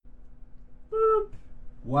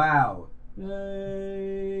Wow.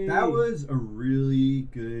 Yay! That was a really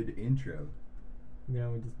good intro. Yeah,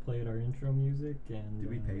 we just played our intro music and. Did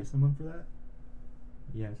we pay someone for that?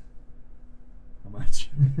 Yes. How much?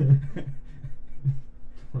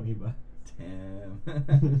 $20.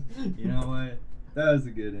 Damn. You know what? That was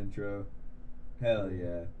a good intro. Hell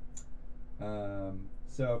yeah.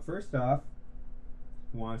 So first off,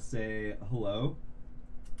 want to say hello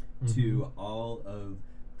to all of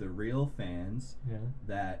the real fans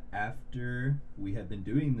that after we have been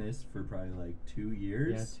doing this for probably like 2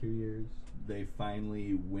 years. Yeah, 2 years. They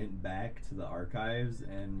finally went back to the archives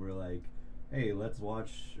and were like, hey, let's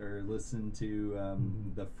watch or listen to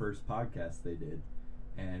the first podcast they did.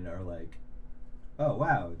 And are like, oh,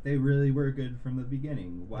 wow, they really were good from the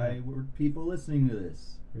beginning. Why were people listening to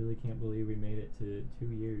this? Really can't believe we made it to 2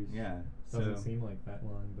 years. Yeah. Doesn't seem like that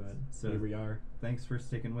long, but here we are. Thanks for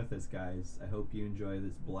sticking with us, guys. I hope you enjoy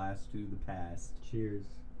this blast through the past. Cheers.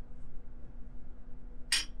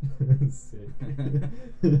 Sick.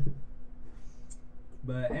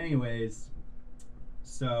 But anyways,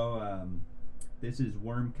 so this is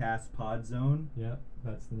Wormcast Pod Zone. Yep,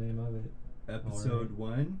 that's the name of it. Episode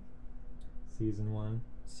 1. Season 1.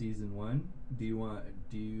 Season 1.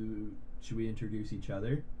 Should we introduce each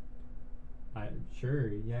other? Sure,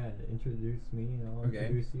 yeah. Introduce me and I'll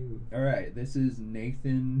introduce you. Alright, this is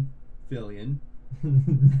Nathan Fillion.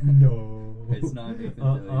 No. It's not Nathan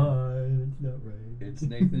Fillion. It's not right. It's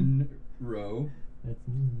Nathan Rowe. That's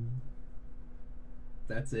me.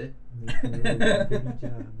 That's it. Nathan Rowe, Dirty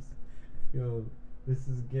Jobs. Yo, this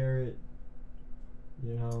is Garrett.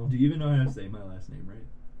 You know. Do you even know how to say my last name right?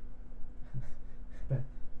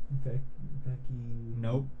 Becky.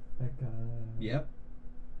 Nope. Becca. Yep.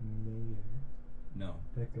 Mayer. No.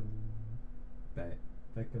 Beckham.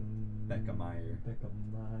 Becca Meyer. Becca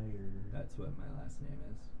Meyer. That's what my last name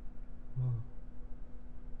is. Oh.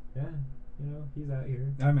 Yeah, you know, he's out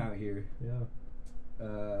here. I'm out here. Yeah.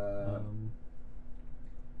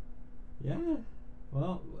 Yeah.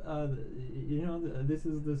 Well, you know, this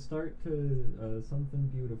is the start to something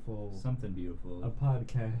beautiful. Something beautiful. A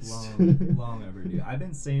podcast. Long overdue. I've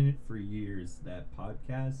been saying it for years that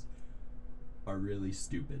podcasts are really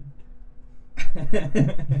stupid.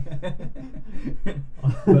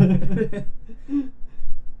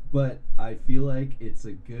 but I feel like it's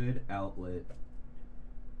a good outlet.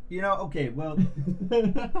 You know, okay, well,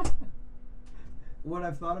 what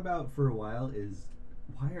I've thought about for a while is,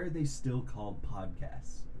 why are they still called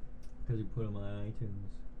podcasts? Because you put them on iTunes.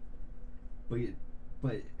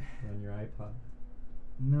 But on your iPod.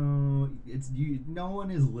 No, no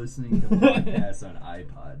one is listening to podcasts on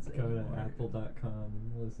iPods Go anymore. to apple.com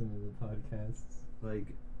and listen to the podcasts.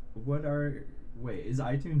 Like, wait, is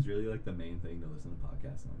iTunes really like the main thing to listen to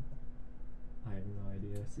podcasts on? I have no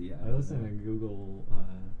idea. See, I listen to Google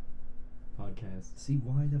podcasts. See,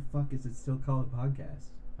 why the fuck is it still called a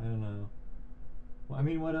podcast? I don't know. Well, I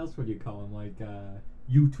mean, what else would you call them? Like,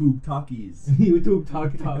 YouTube Talkies. YouTube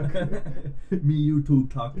Talk. Me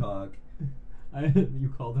YouTube Talk.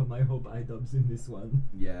 You call them, I hope, iDubbbz in this one.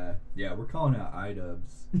 Yeah, we're calling out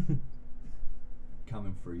iDubbbz.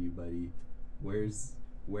 Coming for you, buddy. Where's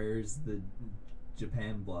the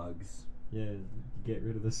Japan vlogs? Yeah, get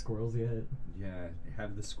rid of the squirrels yet? Yeah,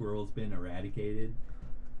 have the squirrels been eradicated?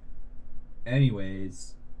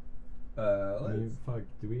 Anyways, fuck,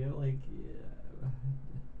 do we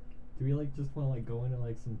just want to go into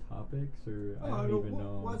some topics, or I don't even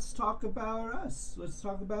know. Let's talk about us.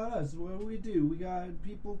 What do? We got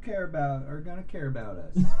people are gonna care about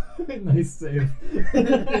us. Nice save.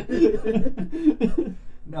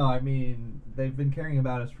 No, I mean, they've been caring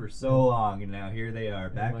about us for so long, and now here they are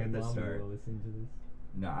back at the start. Will listen to this.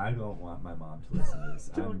 No, I don't want my mom to listen to this.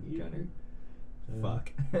 I'm gonna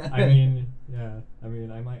fuck. I mean, yeah. I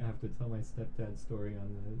mean, I might have to tell my stepdad story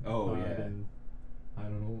on the pod, and I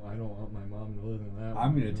don't know. I don't want my mom to listen to that.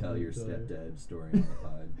 I'm gonna tell your stepdad story on the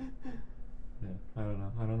pod. Yeah, I don't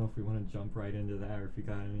know. I don't know if we want to jump right into that, or if you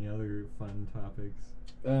got any other fun topics.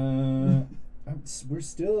 We're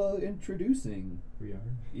still introducing. We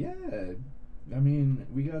are. Yeah. I mean,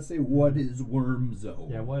 we gotta say, what is Worm Zone?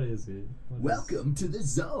 Yeah, what is it? Welcome to the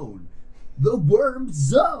zone, the Worm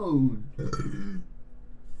Zone.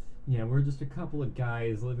 Yeah, we're just a couple of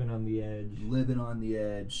guys living on the edge. Living on the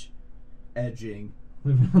edge, edging.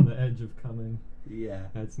 Living on the edge of coming. Yeah.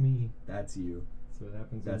 That's me. That's you. That's what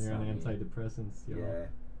happens when you're on antidepressants. Yo. Yeah.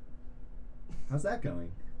 How's that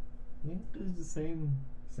going? Yeah, it's the same.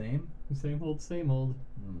 Same? Same old, same old.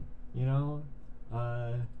 Mm. You know,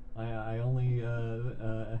 I only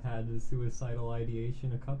had a suicidal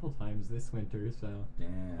ideation a couple times this winter, so.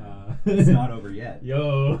 Damn. It's not over yet.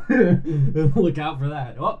 Yo, look out for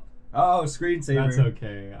that. Oh, screensaver. That's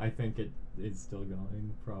okay. I think it's still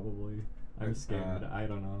going. Probably. I'm scared. I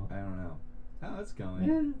don't know. Oh, it's going.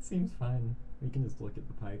 Yeah, it seems fine. We can just look at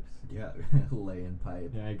the pipes. Yeah, lay in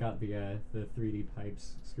pipe. Yeah, I got the 3D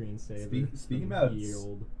pipes screensaver. Speaking about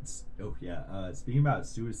year-old. Speaking about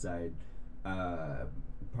suicide,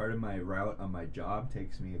 part of my route on my job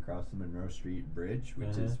takes me across the Monroe Street Bridge,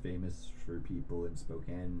 which is famous for people in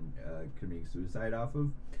Spokane committing suicide off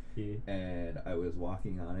of. Yeah. And I was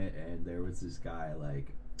walking on it, and there was this guy,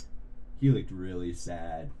 like, he looked really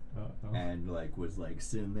sad. And like was like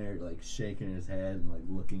sitting there like shaking his head and like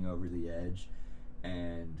looking over the edge,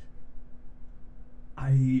 and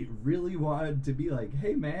I really wanted to be like,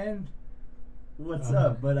 hey man, what's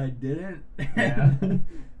up, but I didn't. Yeah.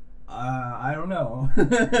 I don't know.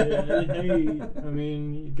 Hey, I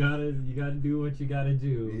mean, you gotta do what you gotta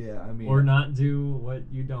do. Yeah, I mean, or not do what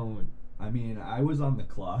you don't. I mean, I was on the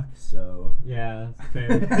clock, so yeah,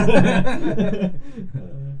 fair.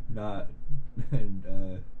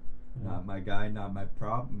 Not my guy, not my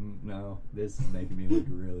prop. No, this is making me look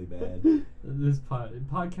really bad. This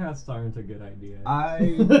podcasts aren't a good idea.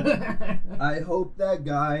 I hope that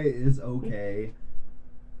guy is okay.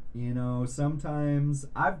 You know, sometimes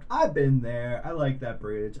I've been there. I like that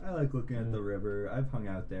bridge. I like looking at the river. I've hung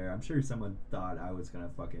out there. I'm sure someone thought I was gonna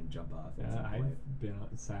fucking jump off. Yeah, I've been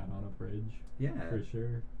sat on a bridge. Yeah, for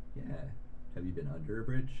sure. Yeah. Have you been under a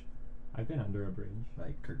bridge? I've been under a bridge.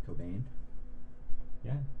 Like Kurt Cobain?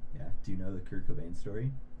 Yeah. Yeah. Do you know the Kurt Cobain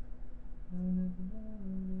story?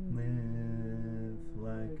 Live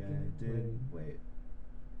like I did. Wait.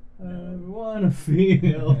 I wanna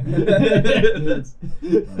feel. That's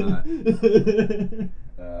not.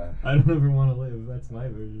 I don't ever want to live. That's my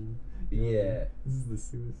version. Yeah. This is the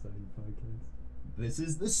suicide podcast. This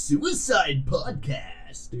is the Suicide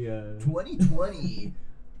Podcast. Yeah. 2020.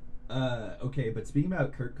 Okay, but speaking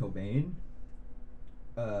about Kurt Cobain,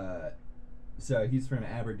 so he's from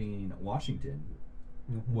Aberdeen, Washington.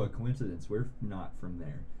 Mm-hmm. What coincidence? We're not from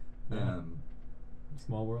there. Yeah.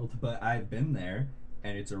 Small world. But I've been there,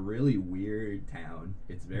 and it's a really weird town.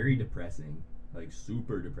 It's very depressing, like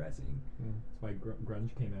super depressing. That's why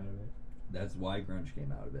grunge came out of it. That's why grunge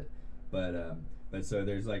came out of it. But so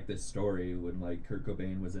there's like this story when like Kurt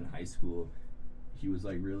Cobain was in high school, he was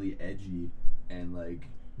like really edgy and like,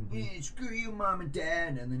 screw you, mom and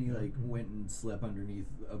dad, and then he like went and slept underneath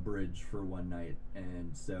a bridge for one night,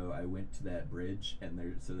 and so I went to that bridge, and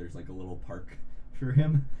there's like a little park for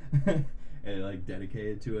him, and like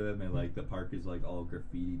dedicated to him, and like the park is like all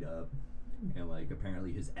graffitied up, and like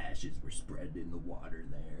apparently his ashes were spread in the water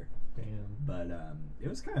there. Damn. But it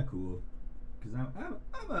was kind of cool, because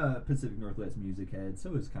I'm a Pacific Northwest music head,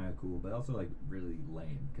 so it's kind of cool, but also like really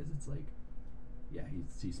lame, because it's like, yeah,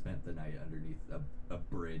 he spent the night underneath a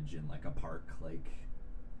bridge in like a park, like,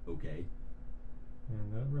 okay.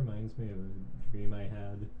 And that reminds me of a dream I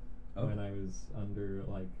had when I was under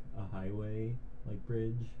like a highway, like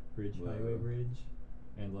highway bridge,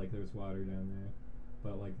 and like there's water down there,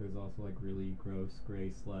 but like there's also like really gross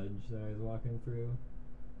gray sludge that I was walking through.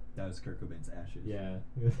 That was Kurt Cobain's ashes. Yeah.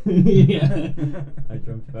 Yeah. I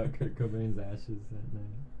dreamt about Kurt Cobain's ashes that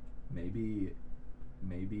night.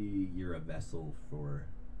 Maybe you're a vessel for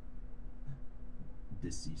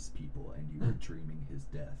deceased people, and you were dreaming his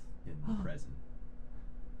death in the present.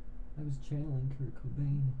 I was channeling Kurt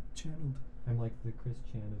Cobain. Channeled. I'm like the Chris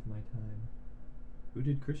Chan of my time. Who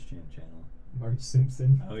did Chris Chan channel? Marge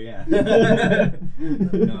Simpson. Oh yeah.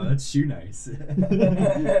 No, that's Shoe Nice.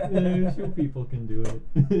 Show people can do it.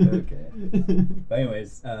 Okay. But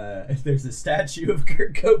anyways, there's a statue of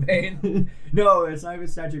Kurt Cobain. No, it's not even a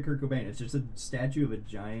statue of Kurt Cobain. It's just a statue of a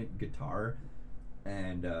giant guitar,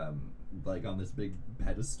 and like on this big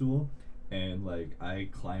pedestal. And like I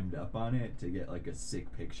climbed up on it to get like a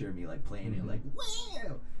sick picture of me like playing it like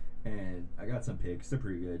wow. And I got some pics. They're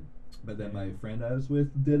pretty good. But then my friend I was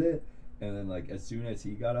with did it. And then, like, as soon as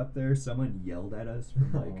he got up there, someone yelled at us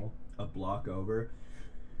from, like, a block over.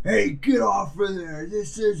 Hey, get off of there!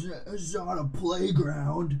 This is not a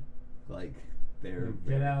playground! Like, they're...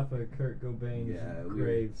 Get off of Kurt Cobain's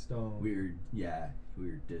gravestone. We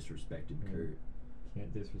were disrespecting Kurt.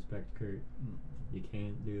 Can't disrespect Kurt. You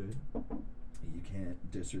can't do it. You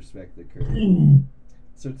can't disrespect the Kurt.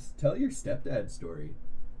 So, tell your stepdad story.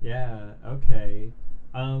 Yeah, okay.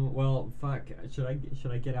 Well, fuck. Should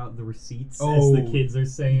I get out the receipts, as the kids are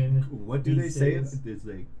saying? What do they say? It's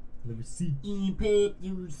like the receipts. Pay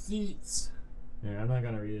the receipts. Yeah, I'm not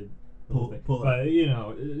gonna read whole thing. pull But you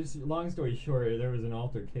know, long story short, there was an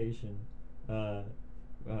altercation. You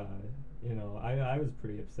know, I was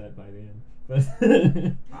pretty upset by the end, but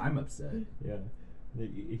I'm upset. yeah,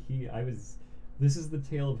 I was. This is the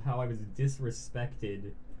tale of how I was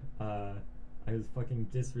disrespected. I was fucking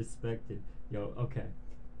disrespected. Yo, okay.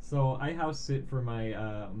 So I house sit for my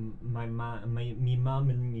my mom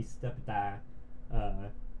and me stepdad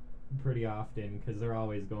pretty often because they're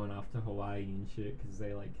always going off to Hawaii and shit because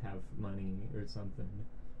they like have money or something.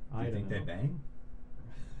 Do you think don't they know. bang?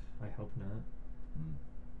 I hope not.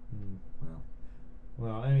 Well,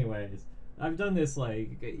 Well, anyways, I've done this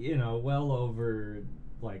like you know well over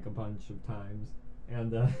like a bunch of times,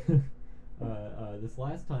 and this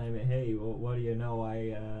last time, hey, what do you know?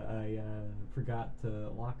 I forgot to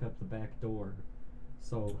lock up the back door,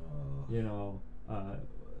 so you know,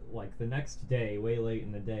 like the next day, way late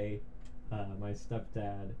in the day, my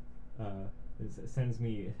stepdad sends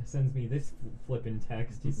me this flippin'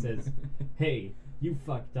 text. He says, "Hey, you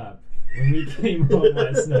fucked up. When we came home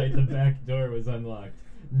last night, the back door was unlocked,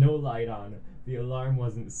 no light on, the alarm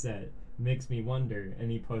wasn't set. Makes me wonder."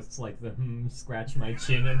 And he posts like the scratch my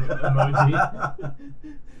chin emoji.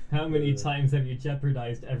 "How many times have you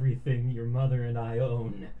jeopardized everything your mother and I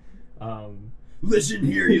own?" Listen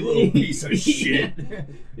here, you little piece of shit.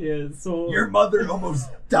 Yeah, so Your mother almost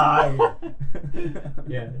died.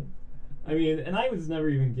 yeah. I mean, and I was never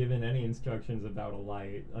even given any instructions about a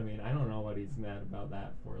light. I mean, I don't know what he's mad about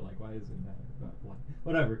that for. Like, why is he mad about light?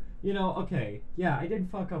 Whatever. You know, okay. Yeah, I did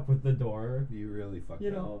fuck up with the door. You really fucked You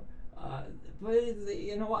up. know, but,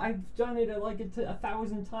 you know, I've done it like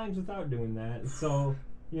 1,000 times without doing that. So,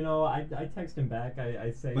 you know, I text him back.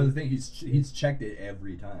 I say... But the thing, he's checked it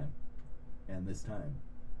every time. And this time.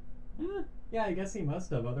 Yeah, I guess he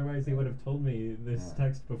must have. Otherwise, he would have told me this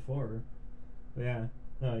text before. But yeah.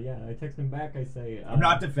 Yeah, I text him back. I say... I'm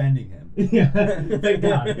not defending him. Yeah, thank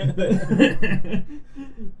God.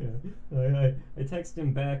 Yeah. I text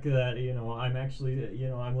him back that, you know, I'm actually, you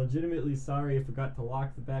know, I'm legitimately sorry I forgot to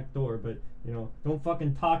lock the back door, but, you know, don't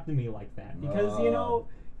fucking talk to me like that. Because, you know,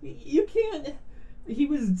 you can't... He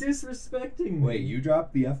was disrespecting me. Wait, you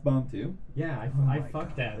dropped the F-bomb too? Yeah, Oh I my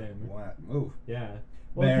fucked God. at him. What? Ooh. Yeah.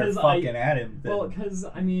 Better fucking at him. Well, because,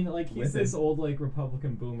 I mean, like, he's With this him. old, like,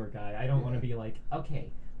 Republican boomer guy. I don't want to be like,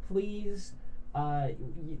 okay, please,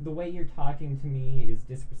 the way you're talking to me is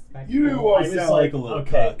disrespectful. You I was sound like a little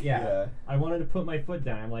okay, cuck. yeah. I wanted to put my foot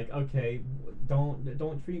down. I'm like, okay,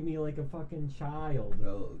 don't treat me like a fucking child.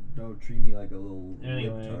 Well, don't treat me like a little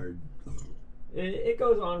Anyway. libtard. It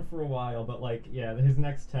goes on for a while, but, like, yeah, his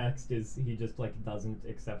next text is he just, like, doesn't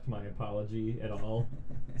accept my apology at all.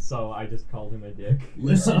 So I just called him a dick.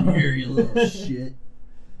 Listen here, you little shit.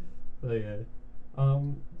 So yeah,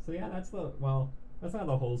 so yeah, that's not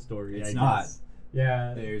the whole story. It's I not. guess.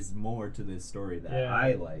 Yeah. There's more to this story that Yeah.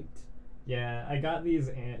 I liked. Yeah, I got these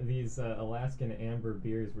Alaskan amber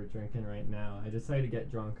beers we're drinking right now. I decided to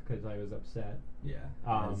get drunk because I was upset. Yeah,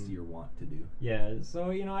 as you're wont to do. Yeah,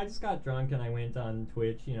 so you know, I just got drunk and I went on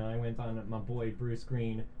Twitch. You know, I went on my boy Bruce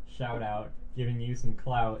Green. Shout out, giving you some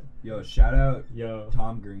clout. Yo, shout out Yo.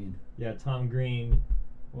 Tom Green. Yeah, Tom Green.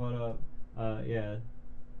 What up? Yeah,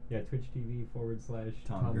 Twitch TV /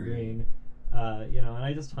 Tom Green. You know, and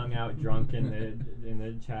I just hung out drunk in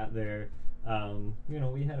the chat there. You know,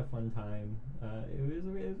 we had a fun time. It was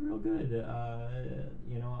real good.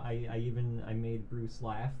 You know, I made Bruce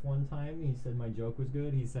laugh one time. He said my joke was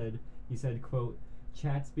good. He said quote,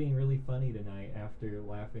 "Chat's being really funny tonight," after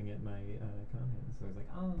laughing at my comments. So I was like,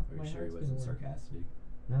 oh, Are you sure he wasn't sarcastic?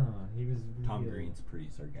 No, he was. Tom real. Green's pretty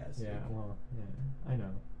sarcastic. Yeah, well, yeah, I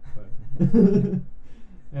know. But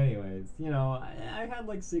anyways, you know, I had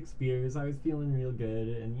like 6 beers. I was feeling real good,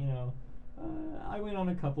 and you know, I went on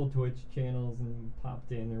a couple Twitch channels and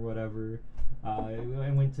popped in or whatever.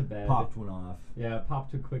 I went to bed. Popped one off. Yeah,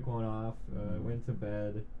 popped a quick one off. Went to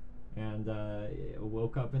bed, and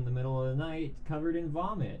woke up in the middle of the night covered in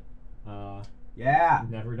vomit. Yeah.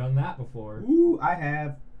 Never done that before. Ooh, I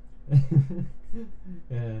have.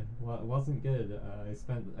 Yeah, well, it wasn't good. I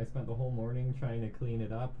spent the whole morning trying to clean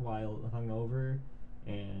it up while hungover,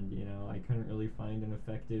 and you know I couldn't really find an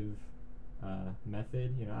effective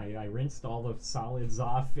method. You know, I rinsed all the solids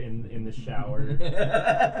off in the shower,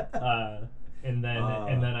 and then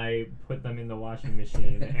I put them in the washing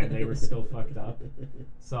machine, and they were still fucked up.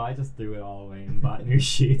 So I just threw it all away and bought new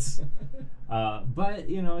sheets. But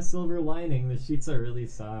you know, silver lining, the sheets are really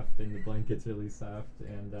soft and the blanket's really soft,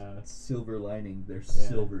 and silver lining, they're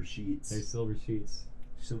silver sheets. They're silver sheets.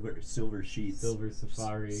 Silver sheets. Silver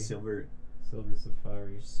safari. Silver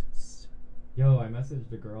Safari. Yo, I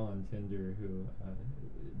messaged a girl on Tinder who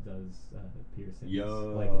does piercings.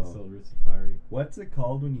 Yo. Like at Silver Safari. What's it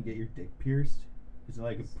called when you get your dick pierced? Is it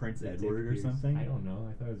like a Prince The dick Edward or pierced. something? I don't know.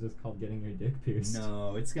 I thought it was just called getting your dick pierced.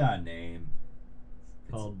 No, it's got a name.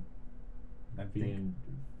 It's called I think being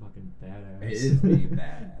fucking badass. it is being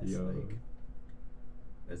badass. Yo. Like,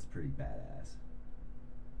 that's pretty badass.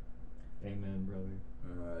 Amen,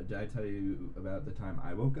 brother. Did I tell you about the time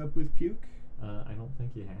I woke up with puke? I don't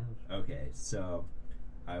think you have. Okay, so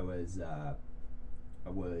I was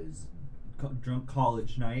drunk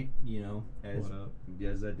college night, you know, as What up? I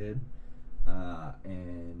did,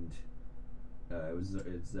 and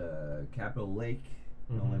it's Capitol Lake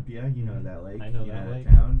in Mhm. Olympia. You know Mhm. that lake. I know you that know lake.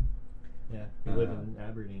 town. Yeah, we live in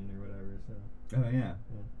Aberdeen or whatever, so. Oh yeah.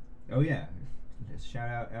 Yeah. Oh yeah. Just shout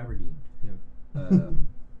out Aberdeen. Yeah.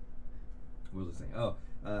 What was I saying? Oh,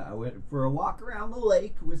 I went for a walk around the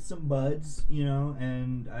lake with some buds, you know,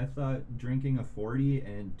 and I thought drinking a 40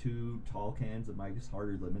 and 2 tall cans of Mike's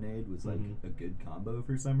Harder lemonade was like Mhm. a good combo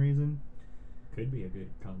for some reason. Could be a good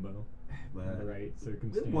combo. But In the right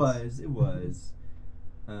circumstance. it was.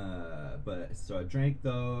 But so I drank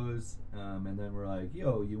those, and then we're like,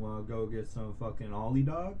 yo, you want to go get some fucking Ollie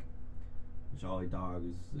Dog? Which Ollie Dog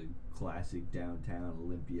is the classic downtown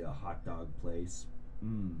Olympia hot dog place.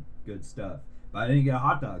 Good stuff. But I didn't get a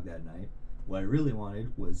hot dog that night. What I really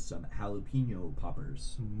wanted was some jalapeno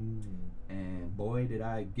poppers. And boy, did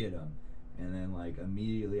I get them. And then, like,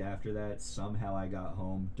 immediately after that, somehow I got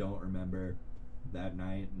home. Don't remember that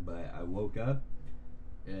night, but I woke up.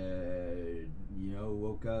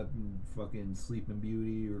 Woke up and fucking Sleeping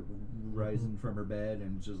Beauty or rising from her bed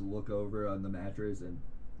and just look over on the mattress and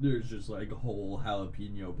there's just like whole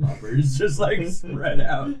jalapeno poppers just like spread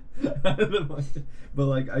out. But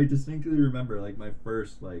like I distinctly remember like my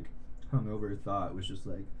first like hungover thought was just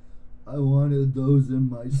like, I wanted those in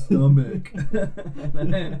my stomach.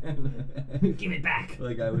 Give it back.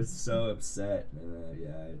 Like I was so upset, and yeah,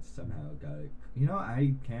 I somehow got it. You know,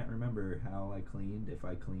 I can't remember how I cleaned. If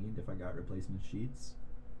I got replacement sheets.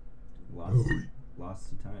 Lost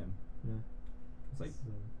the time. Yeah. It's like So,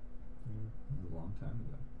 it was a long time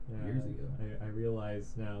ago. yeah, Years ago. I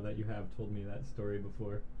realize now that you have told me that story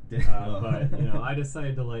before. Oh. But you know, I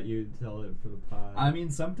decided to let you tell it for the pod. I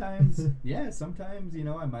mean, sometimes, sometimes you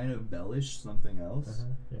know, I might embellish something else.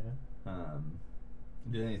 Yeah.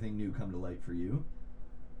 Did anything new come to light for you?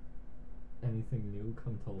 Anything new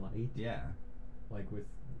come to light? Yeah. Like with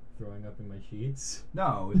throwing up in my sheets?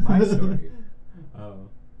 No, it's my story. Oh.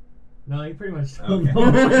 No, you pretty much told Okay. me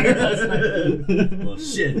last night. Well,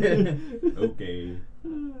 shit. Okay.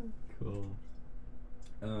 Cool.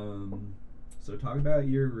 So talk about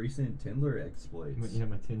your recent Tindler exploits. Yeah,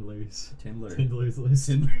 my Tindlers. Tindler. Tindler's list.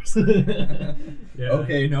 Tindler's. Yeah.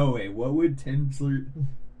 Okay, no wait. What would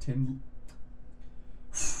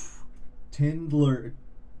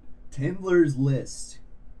Tindler's List?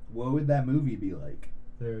 What would that movie be like?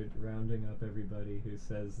 They're rounding up everybody who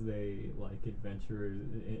says they like adventures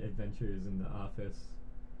in the office,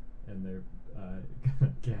 and they're gonna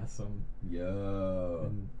gas them. Yo.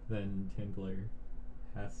 And then Tindler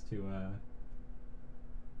has to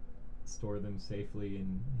store them safely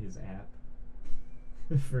in his app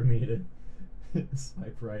for me to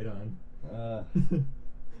swipe right on.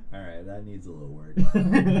 All right, that needs a little work. We're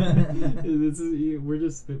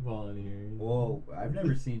just spitballing here. Well, I've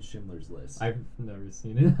never seen Schindler's List. I've never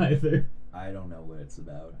seen it either. I don't know what it's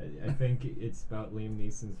about. I think it's about Liam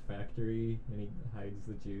Neeson's factory, and he hides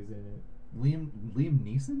the Jews in it. Liam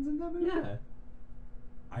Neeson's in that movie? Yeah.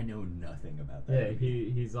 I know nothing about that. Yeah,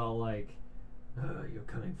 movie. he's all like, "You're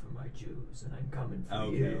coming for my Jews, and I'm coming for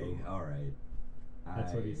Okay, you." all right.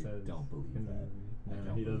 That's what he says. Don't believe in the that. movie. I No,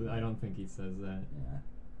 don't he doesn't. believe I that. don't think he says that. Yeah.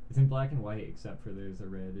 It's in black and white, except for there's a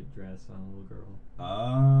red dress on a little girl. Oh.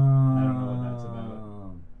 I don't know what that's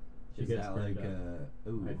about. She Is gets that burned like up,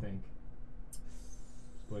 ooh. I think.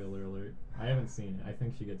 Spoiler alert. I haven't seen it. I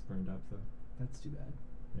think she gets burned up though. That's too bad.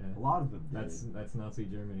 Yeah. A lot of them did. That's Nazi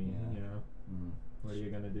Germany. Yeah. You know. Mhm. What are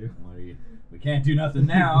you gonna do? We can't do nothing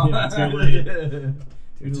now. Yeah, too late.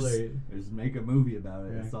 Too Just- late. Just make a movie about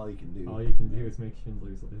it. Yeah. That's all you can do. All you can do is make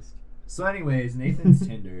Schindler's List. So, anyways, Nathan's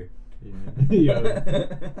Tinder.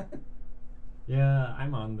 Yeah. Yeah,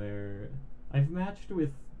 I'm on there. I've matched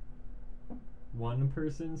with one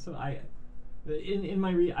person, so I've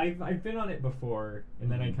been on it before, and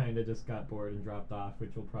then I Mhm. kind of just got bored and dropped off,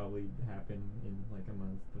 which will probably happen in like a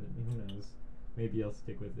month, but who knows? Maybe I'll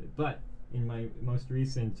stick with it. But in my most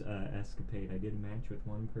recent escapade, I did match with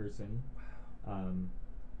one person,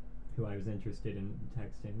 who I was interested in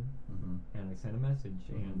texting, Mm-hmm. and I sent a message,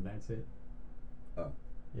 Mhm. and that's it. Oh.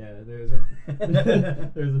 Yeah, there's a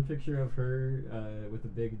there's a picture of her with a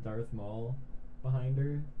big Darth Maul behind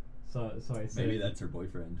her. So I said maybe that's her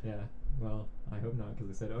boyfriend. Yeah. Well, I hope not, because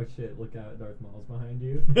I said, "Oh shit, look out, Darth Maul's behind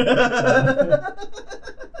you."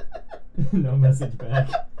 No message back.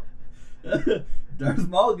 Darth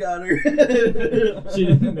Maul got her. She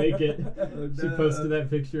didn't make it. Oh, She no. posted that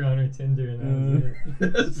picture on her Tinder, and that was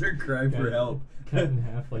it. That's her cry for help. Cut in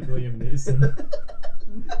half like Liam Neeson.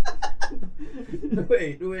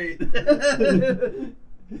 Wait.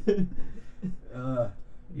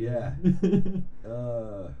 Yeah.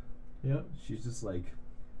 Yep. She's just like,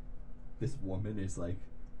 this woman is like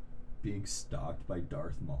being stalked by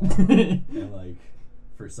Darth Maul, and like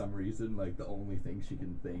for some reason, like the only thing she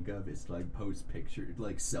can think of is to like post pictures,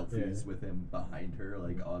 like selfies with him behind her,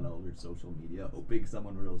 like on all her social media, hoping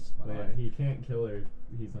someone will spot. But yeah, he can't kill her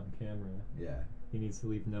if he's on camera. Yeah. He needs to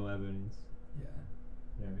leave no evidence. Yeah.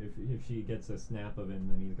 Yeah, if she gets a snap of him,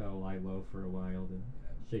 then he's got to lie low for a while to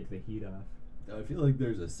shake the heat off. I feel like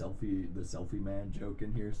there's the selfie man joke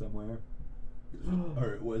in here somewhere.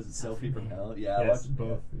 Or it was a selfie from hell. Yeah, I yes, watched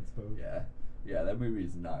both. Yeah. It's both. Yeah, that movie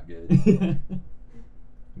is not good.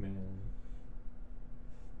 Man,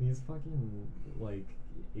 these fucking like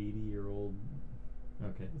 80-year-old.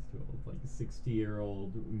 Okay, it's too old. Like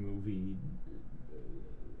 60-year-old movie.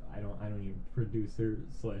 I don't even producer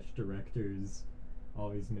 / directors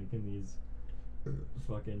always making these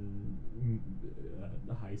fucking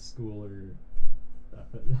high schooler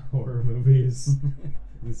horror movies.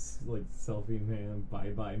 This like selfie man, bye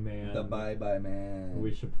bye man, The Bye Bye Man,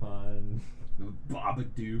 Wish Upon, the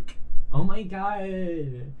Babadook. Oh my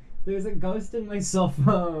god, there's a ghost in my cell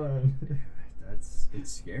phone.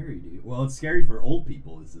 It's scary, dude. Well, it's scary for old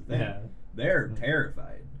people. Is the thing. Yeah, They're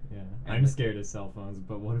terrified. yeah. And I'm scared of cell phones,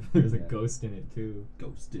 but what if there's a Yeah. ghost in it too?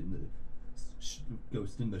 Ghost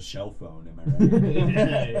in the shell phone. Am I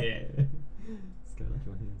right? Yeah. Scarlett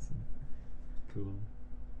Johansson. Cool.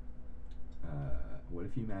 What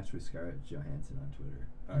if you match with Scarlett Johansson on Twitter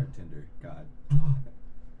or Tinder? God.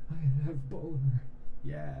 I have boner.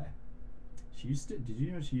 Yeah. She used to. Did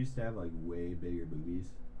you know she used to have like way bigger boobies?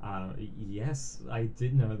 Yes, I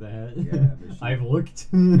did know that. Yeah, but she- I've looked.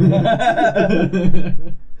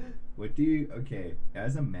 What do you? Okay,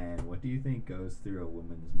 as a man, what do you think goes through a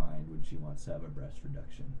woman's mind when she wants to have a breast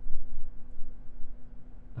reduction?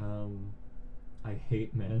 I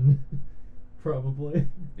hate men. Probably.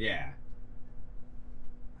 Yeah.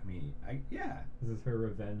 I mean, yeah. This is her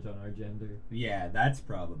revenge on our gender. Yeah, that's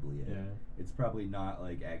probably it. Yeah. It's probably not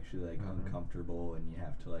like actually like uncomfortable, and you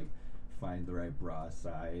have to like find the right bra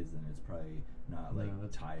size, and it's probably not like No,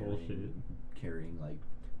 that's tiring bullshit. carrying like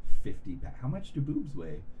 50 pounds. How much do boobs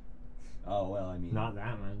weigh? Oh well, I mean, Not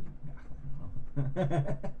that much. I don't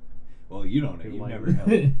know. Well, you don't know. You're You've like-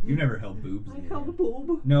 never held boobs. in your hand.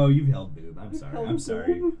 boob. No, you've held boob. I'm I've sorry. held I'm a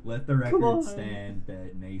sorry. boob. Let the Come record on. stand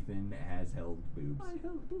that Nathan has held boobs. I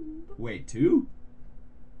held boob. Wait, 2?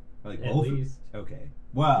 Like At both? least. Okay.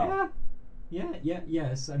 Wow.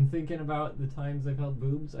 Yes. I'm thinking about the times I've held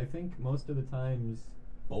boobs. I think most of the times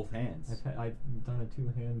Both hands. I've done a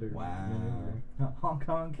two-hander Wow. maneuver. Honk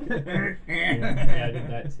honk. Yeah, I did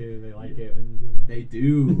that too. They like it when you do that. They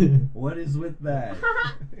do. What is with that?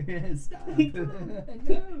 Stop.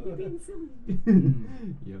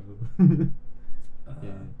 Yo. Uh,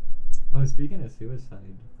 Yeah. Oh, speaking of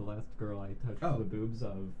suicide, the last girl I touched Oh. the boobs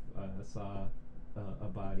of saw a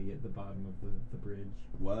body at the bottom of the bridge.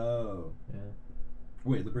 Whoa. Yeah.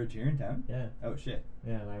 Wait, the bridge here in town? Yeah. Oh shit.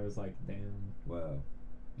 Yeah, and I was like, damn. Whoa.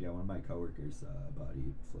 Yeah, one of my coworkers saw a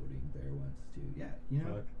body floating there once too. Yeah, you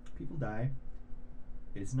know, Fuck. people die.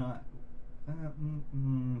 It's not.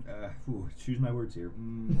 Choose my words here.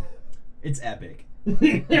 It's epic.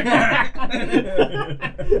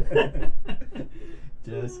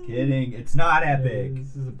 Just kidding. It's not epic.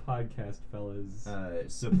 This is a podcast, fellas.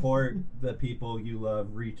 Support the people you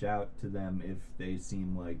love. Reach out to them if they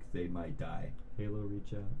seem like they might die. Halo,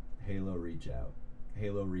 reach out. Halo, reach out.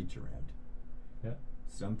 Halo, reach around. Yep.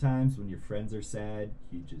 Sometimes when your friends are sad,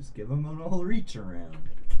 you just give them an old reach around.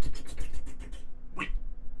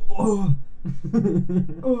 Oh.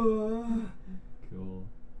 Oh. Cool.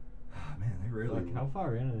 Man, they really. Fuck, how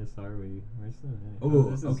far into this are we? Where's the minute? Oh,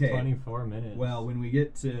 this is okay. 24 minutes. Well, when we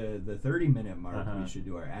get to the 30-minute mark, Uh-huh. we should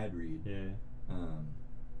do our ad read. Yeah.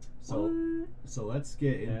 So let's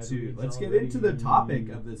get Ad into reads the already. topic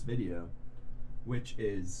of this video, which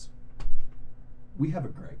is we have a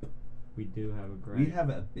gripe. We do have a gripe. We have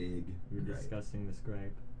a big We were gripe. discussing this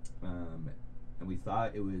gripe. And we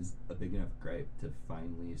thought it was a big enough gripe to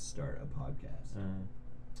finally start a podcast.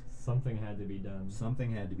 Something had to be done.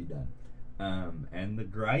 Something had to be done. And the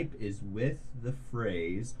gripe is with the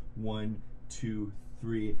phrase 1, 2,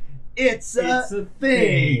 3. It's a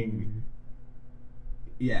thing.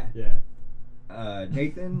 Yeah.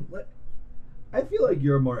 Nathan, I feel like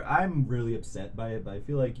you're more. I'm really upset by it, but I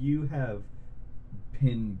feel like you have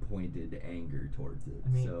pinpointed anger towards it. I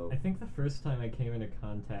mean, so I think the first time I came into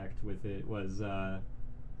contact with it was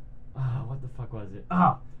what the fuck was it?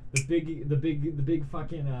 The big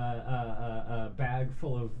fucking bag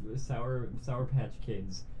full of sour Patch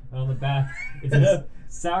Kids. And on the back it says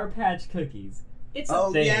Sour Patch Cookies. It's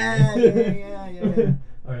a thing. Yeah.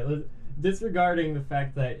 All right, disregarding the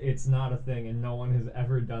fact that it's not a thing and no one has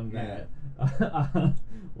ever done that.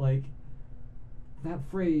 Like that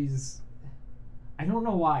phrase, I don't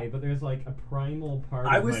know why, but there's like a primal part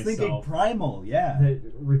of myself thinking primal, that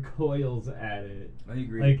recoils at it. I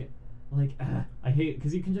agree. I hate,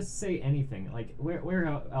 because you can just say anything. Like, where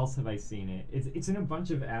else have I seen it? It's in a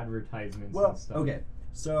bunch of advertisements and stuff. Okay,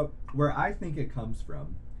 so where I think it comes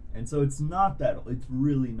from, and so it's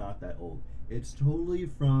really not that old. It's totally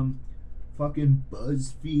from fucking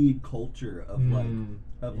BuzzFeed culture of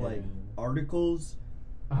like articles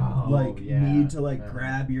need to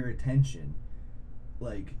grab your attention.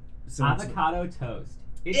 Like, so avocado toast.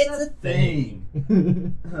 It's a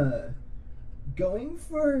thing. Going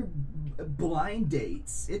for blind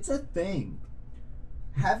dates. It's a thing.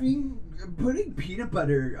 Putting peanut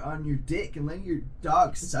butter on your dick and letting your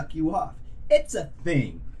dog suck you off. It's a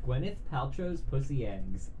thing. Gwyneth Paltrow's pussy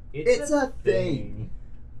eggs. It's a thing.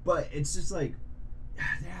 But it's just like,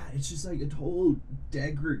 it's just like a total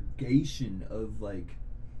degradation of like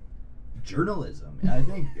journalism. And I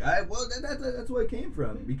think that's where it came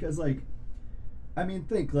from, because like, I mean,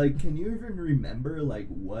 think like, can you even remember like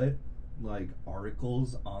what like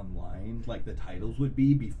articles online like the titles would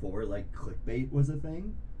be before like clickbait was a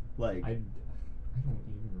thing? Like I don't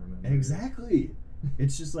even remember. Exactly.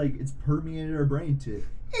 It's just like it's permeated our brain to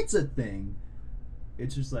it's a thing.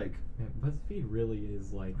 It's just like BuzzFeed really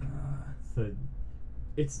is like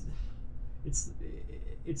it's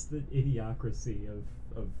the idiocracy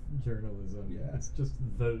of journalism. Yeah. It's just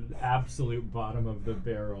the absolute bottom of the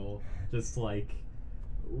barrel. Just like,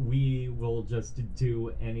 we will just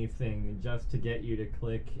do anything just to get you to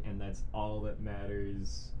click, and that's all that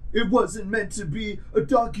matters. It wasn't meant to be a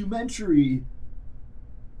documentary.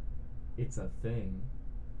 It's a thing.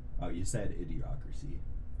 Oh, you said idiocracy.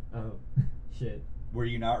 Oh, shit. Were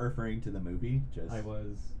you not referring to the movie? I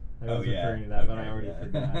was referring to that, but I already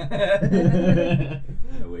forgot.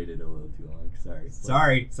 I waited a little too long.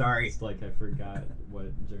 Sorry. Sorry. It's like I forgot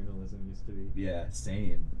what journalism used to be. Yeah,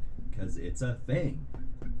 same. Because it's a thing.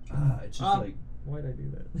 It's just like... Why'd I do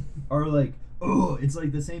that? Or like, it's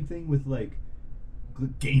like the same thing with like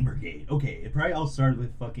Gamergate. Okay, it probably all started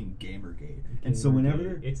with fucking Gamergate. And so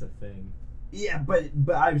whenever... It's a thing. Yeah, but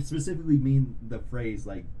I specifically mean the phrase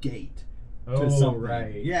like gate. Oh, something.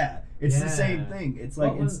 right. Yeah, it's the same thing. It's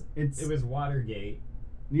like it was Watergate.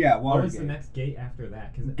 Yeah, Watergate. What was the next gate after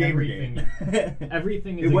that? Because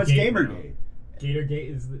everything is. It was gate Gamergate. Gatorgate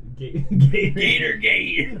is the gate.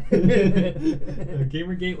 Gatorgate.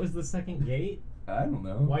 Gamergate was the second gate. I don't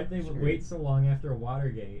know. Why'd they wait so long after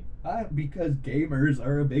Watergate? Because gamers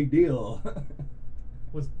are a big deal.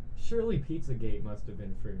 Surely Pizzagate must have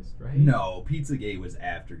been first, right? No, Pizzagate was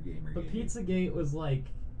after Gamergate. But Pizzagate was like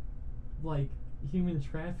human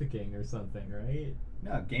trafficking or something, right?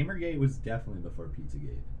 No, Gamergate was definitely before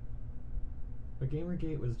Pizzagate. But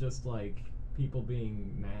Gamergate was just like people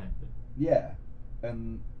being mad. Yeah,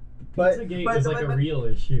 and Pizzagate was like a real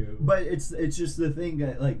issue. But it's just the thing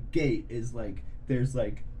that like gate is like there's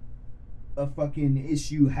like a fucking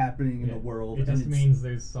issue happening in the world. It just means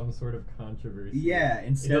there's some sort of controversy. Yeah,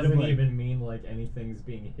 instead it doesn't of even mean like anything's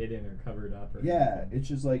being hidden or covered up or anything. It's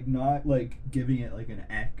just like not like giving it like an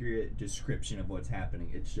accurate description of what's happening.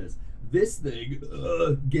 It's just this thing,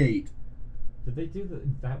 gate. Did they do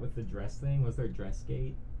that with the dress thing? Was there dress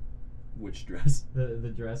gate? Which dress?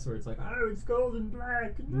 The dress where it's like, oh, it's gold and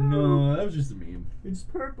black. No, that was just a meme. It's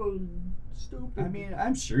purple and stupid. I mean,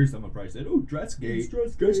 I'm sure someone probably said, oh, Dressgate.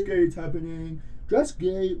 Dressgate. Dressgate's happening.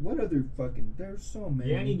 Dressgate. What other fucking... There's so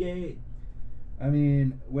many. Yannygate. I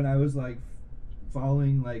mean, when I was, like,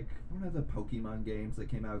 following, like, one of the Pokemon games that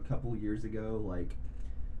came out a couple years ago, like,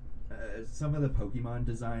 some of the Pokemon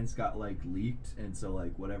designs got, like, leaked, and so,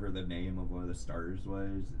 like, whatever the name of one of the starters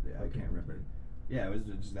was, I can't remember. Yeah, it was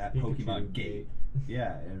just that Pikachu Pokemon gate.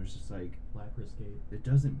 Yeah, and it was just like... Lapras gate. It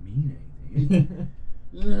doesn't mean anything.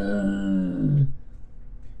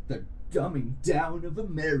 The dumbing down of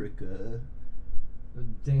America. The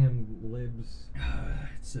damn libs.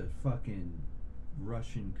 It's a fucking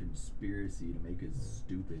Russian conspiracy to make us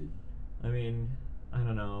stupid. I mean, I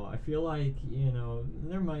don't know. I feel like,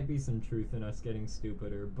 there might be some truth in us getting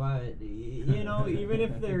stupider, but, even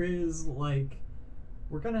if there is, like,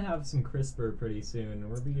 we're gonna have some CRISPR pretty soon.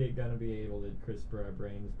 We're gonna be able to CRISPR our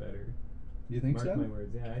brains better. You think so? Mark my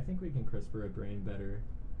words. Yeah, I think we can CRISPR a brain better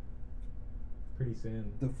pretty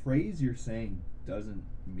soon. The phrase you're saying doesn't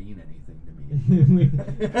mean anything to me.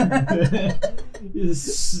 You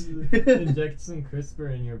just inject some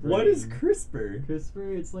CRISPR in your brain. What is CRISPR?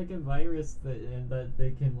 CRISPR, it's like a virus that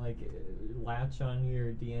they can like latch on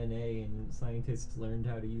your DNA, and scientists learned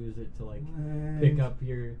how to use it to like pick up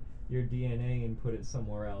your DNA and put it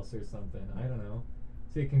somewhere else or something. I don't know.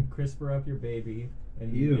 So you can CRISPR up your baby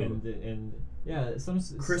and yeah,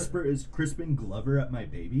 CRISPR is Crispin Glover at my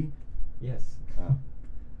baby. Yes. Oh.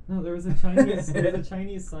 No, there was a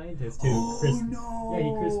Chinese scientist who no! Yeah, he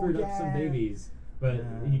CRISPR'd up some babies, but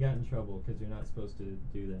he got in trouble because you're not supposed to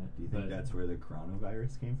do that. Do you think that's where the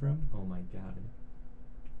coronavirus came from? Oh my god.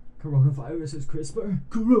 Coronavirus is CRISPR?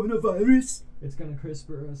 Coronavirus? It's gonna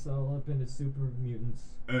CRISPR us all up into super mutants.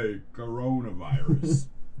 Hey, coronavirus.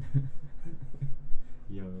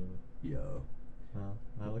 Yo. Well,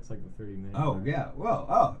 that looks like the 30-minute. Oh mark. yeah. Well,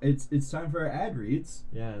 oh, it's time for our ad reads.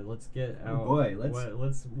 Yeah, let's get out. Oh boy,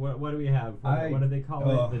 what do we have? What do they call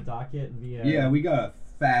it? The docket. Yeah, we got a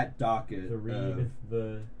fat docket. The read.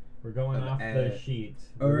 We're going off the sheet.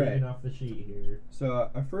 We're reading off the sheet here.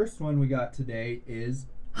 So our first one we got today is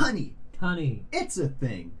honey. Honey. It's a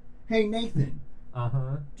thing. Hey Nathan.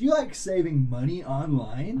 Uh-huh. Do you like saving money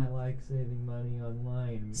online? I like saving money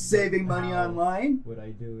online. Saving money online? Would I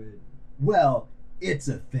do it? Well, it's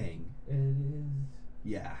a thing. It is.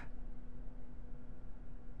 Yeah.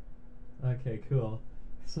 Okay, cool.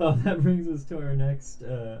 So that brings us to our next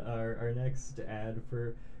our next ad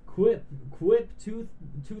for Quip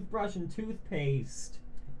toothbrush and toothpaste.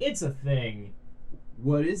 It's a thing.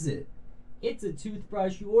 What is it? It's a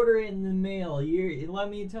toothbrush. You order it in the mail. Let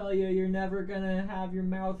me tell you, you're never gonna have your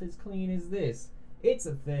mouth as clean as this. It's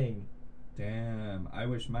a thing. Damn, I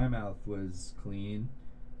wish my mouth was clean.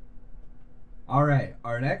 All right,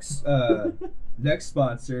 our next next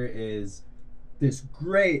sponsor is this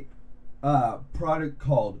great product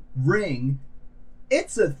called Ring.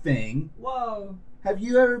 It's a thing. Whoa. Have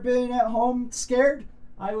you ever been at home scared?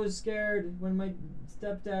 I was scared when my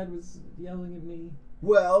stepdad was yelling at me.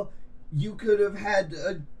 Well, you could have had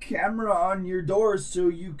a camera on your door so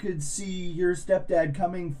you could see your stepdad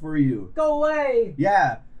coming for you. Go away!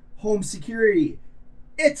 Yeah, home security.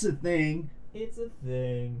 It's a thing. It's a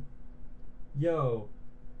thing. Yo,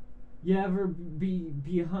 you ever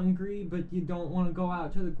be hungry but you don't want to go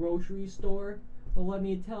out to the grocery store? Well, let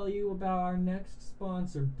me tell you about our next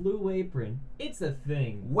sponsor, Blue Apron. It's a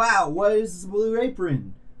thing. Wow, what is Blue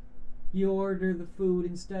Apron? You order the food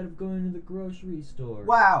instead of going to the grocery store.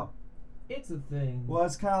 Wow. It's a thing. Well,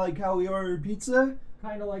 it's kind of like how we order pizza.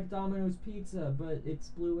 Kind of like Domino's Pizza, but it's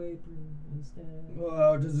Blue Apron instead.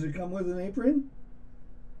 Does it come with an apron?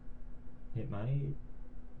 It might.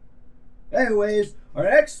 Anyways, our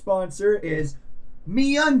next sponsor is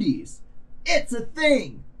MeUndies. It's a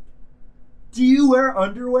thing. Do you wear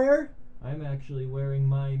underwear? I'm actually wearing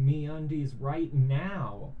my MeUndies right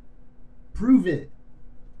now. Prove it.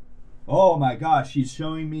 Oh my gosh, he's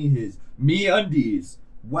showing me his MeUndies.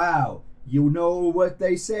 Wow, you know what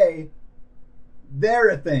they say. They're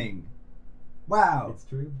a thing. Wow. It's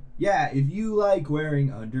true. Yeah, if you like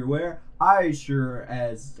wearing underwear, I sure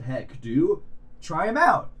as heck do. Try them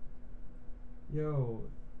out. Yo,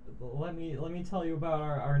 let me tell you about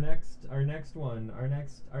our next one.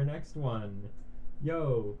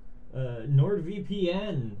 Yo,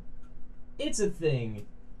 NordVPN. It's a thing.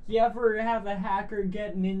 You ever have a hacker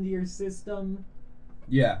getting into your system?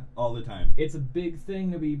 Yeah, all the time. It's a big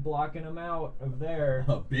thing to be blocking them out of there.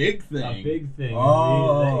 A big thing? A big thing.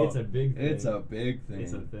 Oh. It's a big thing. It's a big thing.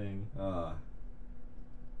 It's a thing.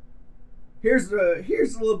 Here's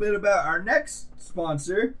a little bit about our next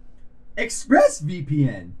sponsor,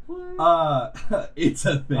 ExpressVPN. What? It's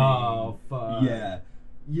a thing. Oh, fuck. Yeah.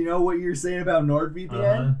 You know what you're saying about NordVPN?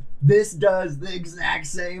 Uh-huh. This does the exact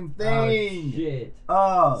same thing. Oh, shit.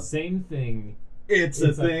 Oh. Same thing. It's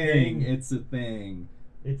a thing. It's a thing.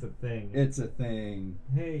 It's a thing. It's a thing.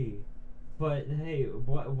 Hey, but hey,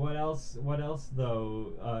 what else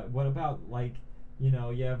though? What about, like, you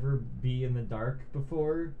ever be in the dark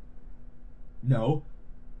before? No.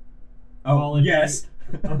 Oh, well, yes.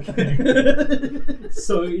 Okay.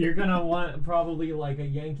 So you're gonna want probably like a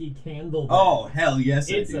Yankee Candle. Oh, hell yes,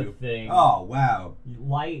 I do. It's a thing. Oh, wow.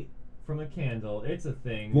 Light from a candle. It's a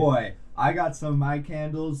thing. Boy, I got some of my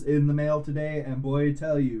candles in the mail today, and boy, I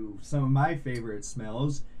tell you, some of my favorite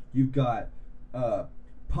smells. You've got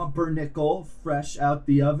pumpernickel fresh out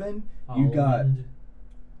the oven. You got Almond.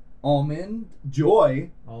 almond joy.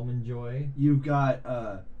 Almond Joy. You've got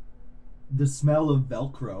the smell of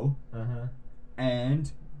Velcro Uh-huh.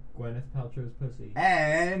 and Gwyneth Paltrow's pussy.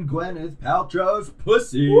 Gwyneth Paltrow's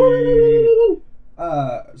pussy. Woo!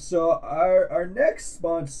 So our next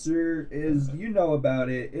sponsor is, you know about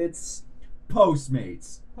it. It's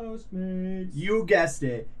Postmates. Postmates. You guessed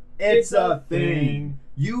it. It's a thing.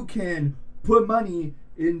 You can put money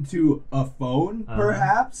into a phone,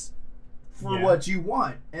 perhaps, for what you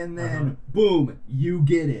want, and then boom, you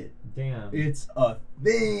get it. Damn. It's a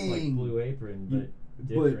thing. Like Blue Apron, but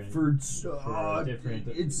different. But for a different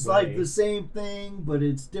it's way. like the same thing, but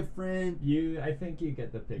it's different. I think you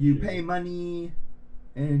get the picture. You pay money,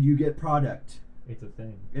 and you get product. It's a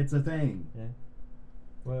thing. It's a thing. Yeah.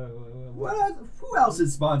 Who else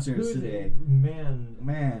is sponsoring us today?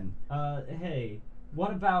 Man. Hey,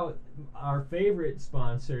 what about our favorite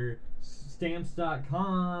sponsor,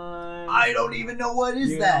 Stamps.com? I don't even know what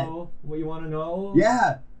is that. What you want to know?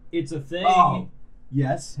 Yeah. It's a thing. Oh.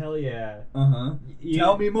 Yes. Hell yeah. Uh-huh.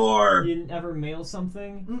 Tell me more. You ever mail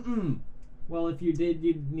something? Mm-mm. Well, if you did,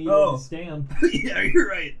 you'd need a stamp. Yeah, you're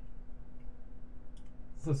right.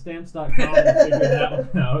 So Stamps.com figured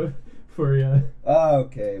that one out for you.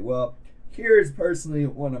 Okay, well, here's personally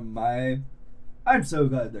one of my... I'm so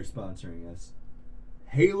glad they're sponsoring us.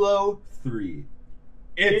 Halo 3.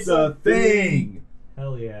 It's a thing!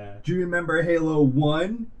 Hell yeah. Do you remember Halo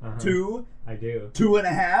 1, 2, I do.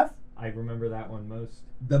 2.5? I remember that one most.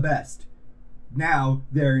 The best. Now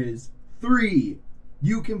there is 3.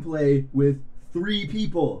 You can play with 3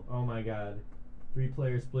 people. Oh my god.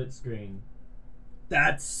 3-player split screen.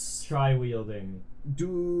 That's... Tri-wielding.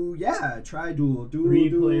 Tri-dual. 3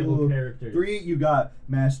 playable characters. 3, you got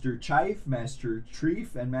Master Chief, Master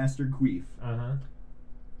Treef, and Master Queef. Uh-huh.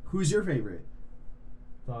 Who's your favorite?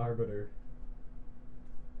 The Arbiter.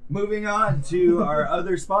 Moving on to our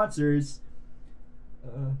other sponsors.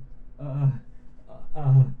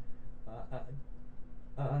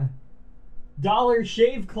 Dollar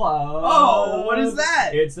Shave Club. Oh, what is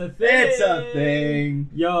that? It's a thing. It's a thing.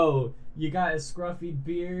 Yo, you got a scruffy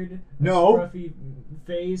beard? No. Scruffy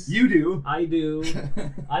face? You do. I do.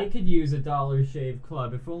 I could use a Dollar Shave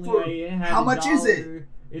Club if only I had how much is it?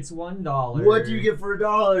 It's $1. What do you get for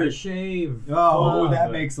 $1? A shave. Oh, club.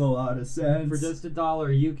 that makes a lot of sense. For just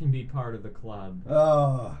 $1, you can be part of the club.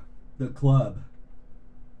 Oh, the club.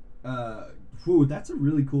 That's a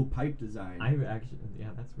really cool pipe design.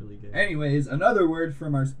 That's really good. Anyways, another word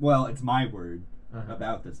from our... Well, it's my word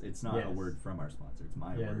about this. It's not a word from our sponsor. It's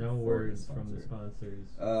my word. Yeah, no words from the sponsors.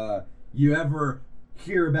 You ever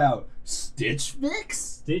hear about Stitch Fix?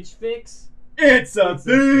 Stitch Fix? It's a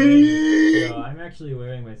thing! Yo, I'm actually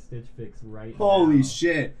wearing my Stitch Fix right now. Holy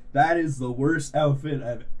shit. That is the worst outfit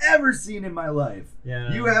I've ever seen in my life.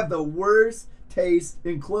 Yeah. You have the worst taste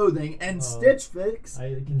in clothing, and Stitch Fix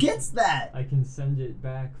gets that. I can send it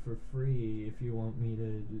back for free if you want me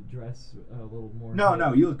to dress a little more.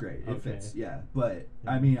 No, you look great. Okay. It fits, but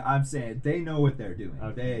I mean, I'm saying they know what they're doing.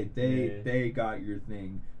 Okay. They got your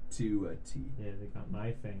thing to a T. Yeah, they got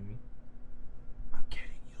my thing. I'm kidding.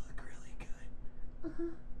 You look really good.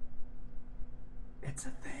 It's a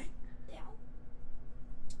thing.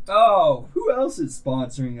 Oh, who else is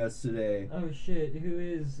sponsoring us today? Oh shit, who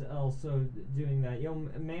is also doing that? Yo,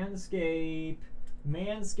 Manscaped,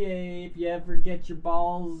 you ever get your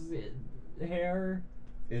balls hair?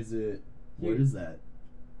 Is it, what is that?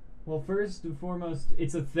 Well, first and foremost,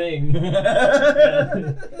 it's a thing.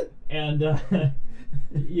 and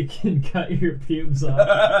you can cut your pubes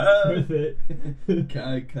off with it. Can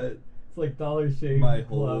I cut It's like Dollar Shave my Club,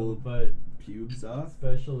 whole but pubes off?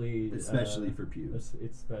 especially for pubes.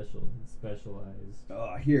 It's special. It's specialized.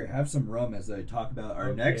 Oh, here, have some rum as I talk about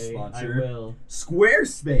our next sponsor. I will.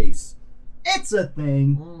 Squarespace. It's a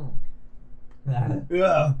thing.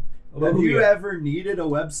 Ugh. Have you ever needed a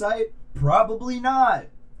website? Probably not.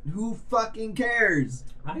 Who fucking cares?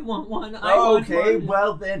 I want one. Okay,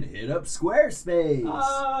 well then hit up Squarespace.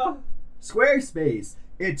 Ah. Squarespace.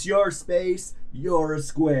 It's your space. You're a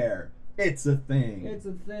square. It's a thing. It's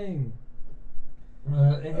a thing.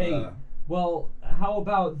 Hey, well, how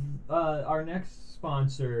about our next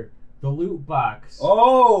sponsor, the Loot Box?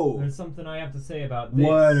 Oh! There's something I have to say about this.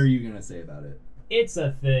 What are you gonna say about it? It's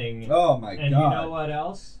a thing. Oh my god. And you know what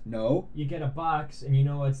else? No. You get a box and you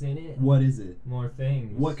know what's in it? What is it? More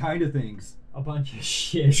things. What kind of things? A bunch of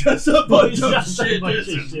shit. Just a bunch of Just a shit. bunch This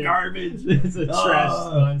of is shit. garbage. It's a trash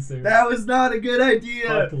sponsor. That was not a good idea.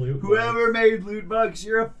 Fuck Loot Whoever Box. made Loot Box,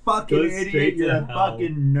 you're a fucking Go idiot. straight You're to a hell.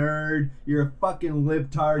 fucking nerd. You're a fucking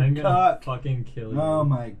libtard I'm gonna cuck. fucking kill you. Oh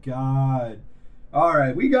my god. All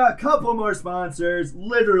right, we got a couple more sponsors,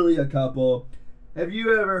 literally a couple. Have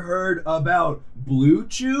you ever heard about Blue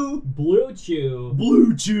Chew? Blue Chew.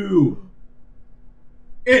 Blue Chew.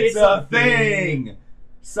 It's a thing.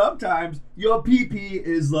 Sometimes your pee-pee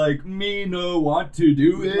is like, me no want to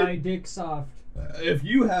do it. My dick soft. If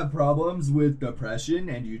you have problems with depression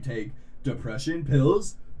and you take depression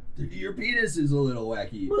pills, your penis is a little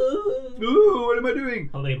wacky. Ooh, what am I doing?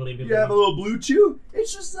 You have a little Blue Chew?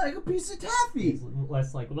 It's just like a piece of taffy. It's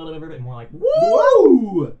less like a little bit more like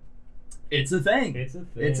whoa! It's a thing. It's a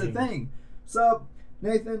thing. It's a thing. So,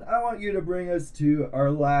 Nathan, I want you to bring us to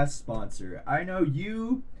our last sponsor. I know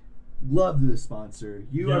you love this sponsor.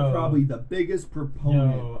 You are probably the biggest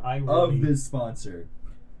proponent of this sponsor.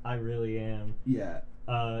 I really am. Yeah.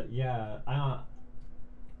 Yeah.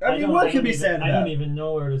 I mean, what can be said about it? I don't even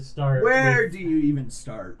know where to start. Where do you even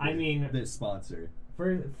start with this sponsor?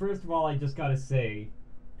 First of all, I just gotta say,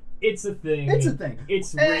 it's a thing. It's a thing.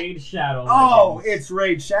 It's Raid Shadow Legends. Oh, it's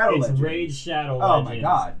Raid Shadow Legends. It's Raid Shadow Legends. Oh my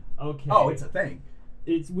god. Okay. Oh, it's a thing.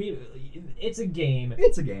 It's a game.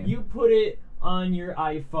 It's a game. You put it on your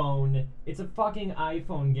iPhone. It's a fucking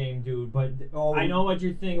iPhone game, dude. But I know what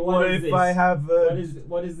you're thinking. What is this? I have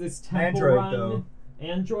what is this Temple Android Run? though?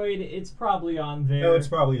 Android, it's probably on there. No, it's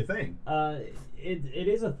probably a thing. It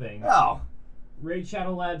is a thing. Oh. Raid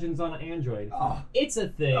Shadow Legends on Android. Oh. It's a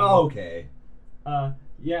thing. Okay.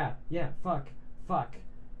 Yeah, fuck.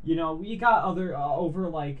 You know, we got other over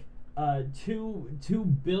like 2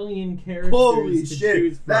 billion characters Holy to shit!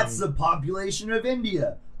 choose from. That's the population of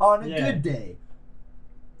India on a good day.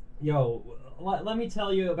 Yo, let me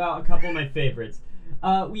tell you about a couple of my favorites.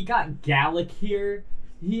 We got Gallic here.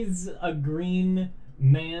 He's a green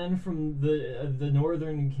man from the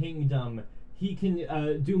Northern Kingdom. He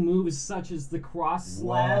can do moves such as the Cross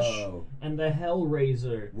Slash and the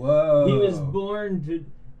Hellraiser. Whoa! He was born to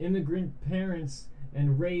immigrant parents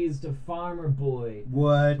and raised a farmer boy.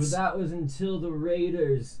 What? But that was until the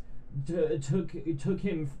Raiders took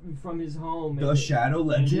him from his home. The Shadow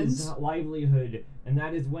Legends? And his livelihood. And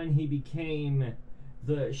that is when he became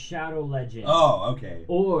the Shadow Legend. Oh, okay.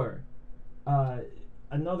 Or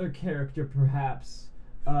another character, perhaps.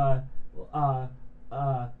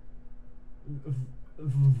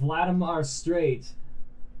 Vladimir Straight.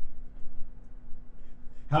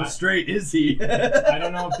 How straight is he? I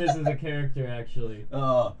don't know if this is a character, actually.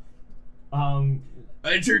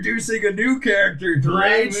 Introducing a new character to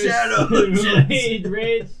Raid Shadow Legends.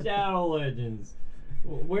 Raid Shadow Legends.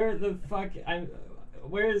 Where the fuck?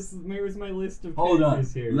 Where's my list of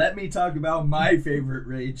characters here? Let me talk about my favorite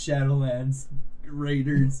Raid Shadowlands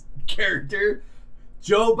Raiders character.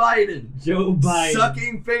 Joe Biden.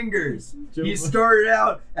 Sucking fingers. He started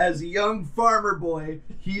out as a young farmer boy.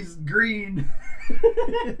 He's green.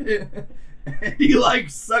 And he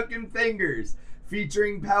likes sucking fingers.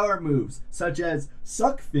 Featuring power moves such as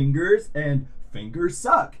Suck Fingers and Finger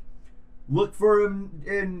Suck. Look for him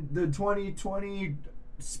in the 2020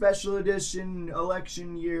 special edition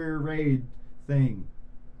election year raid thing.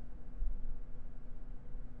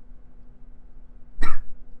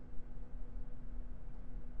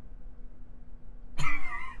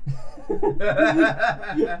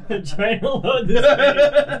 I'm trying to load this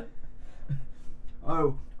thing.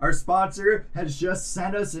 Oh, our sponsor has just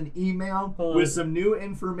sent us an email with some new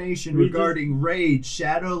information regarding Raid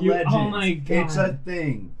Shadow Legends. Oh my god. It's a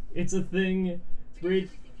thing. It's a thing. Raid.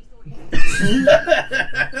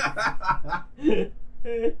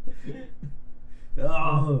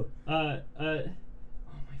 Oh.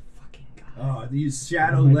 Oh, these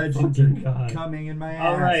Shadow Legends are coming in my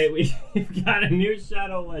ass. Alright, we've got a new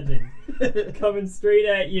Shadow Legend coming straight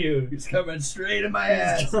at you. He's coming straight in my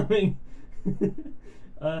ass. Coming.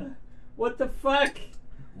 What the fuck?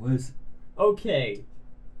 Okay.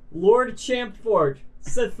 Lord Champfort,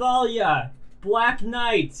 Sethalia, Black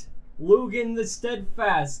Knight, Lugan the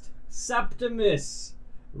Steadfast, Septimus,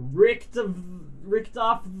 Richtoff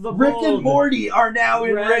the Bold. Rick and Morty are now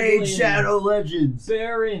in Raid Raglan, Shadow Legends.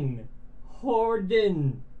 Baron,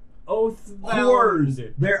 Horden, Oathbound.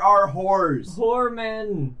 Whores. There are whores.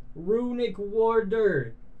 Whoreman, Runic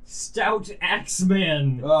Warder, Stout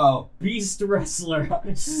Axeman. Oh. Beast Wrestler.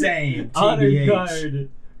 Same. Honor TBH. Guard.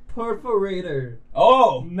 Perforator.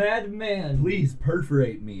 Oh. Madman. Please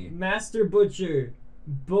perforate me. Master Butcher.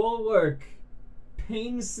 Bulwark.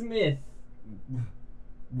 Payne Smith.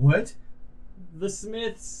 What? The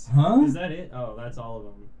Smiths. Huh? Is that it? Oh, that's all of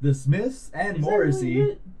them. The Smiths and Is Morrissey. that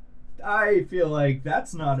really it? I feel like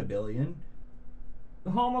that's not a billion. The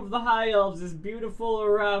home of the High Elves is beautiful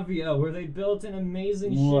Aravia, where they built an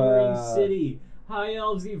amazing shimmering city High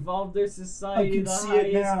elves evolved their society to the see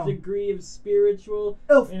it now. highest degree of spiritual,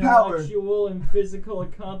 Elf power. intellectual, and physical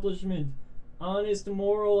accomplishment. Honest,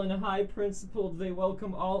 moral, and high-principled, they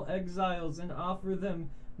welcome all exiles and offer them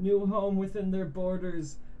new home within their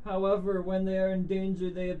borders. However, when they are in danger,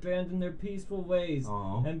 they abandon their peaceful ways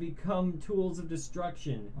Oh. and become tools of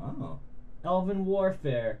destruction. Oh. Elven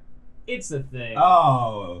warfare. It's a thing.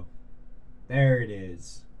 Oh. There it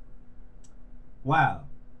is. Wow.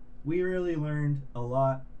 We really learned a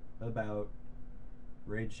lot about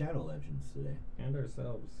Raid Shadow Legends today. And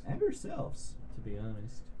ourselves, And ourselves. to be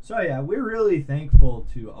honest. So yeah, we're really thankful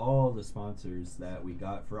to all the sponsors that we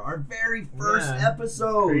got for our very first Yeah,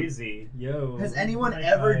 episode. Crazy. Yo. Has anyone high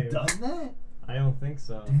ever five. done that? I don't think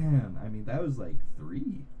so. Damn, I mean that was like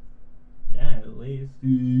 3. Yeah, at least.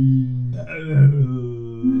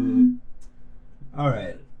 All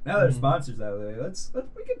right. Now that our sponsors out of the way,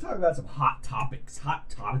 we can talk about some hot topics.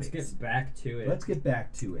 Let's get back to it. Let's get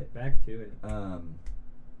back to it. back to it.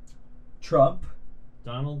 Trump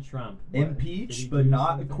Donald Trump. What? Did he impeached but do not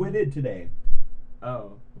something? acquitted today.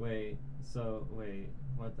 Oh, wait. So, wait.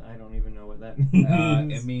 What? I don't even know what that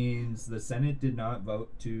means. It means the Senate did not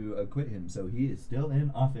vote to acquit him, so he is still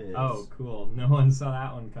in office. Oh, cool. No one saw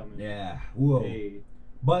that one coming. Yeah. Whoa. Hey.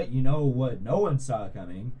 But you know what no one saw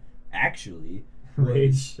coming, actually?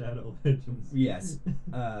 Raid Shadow Legends. Yes.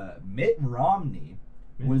 Mitt Romney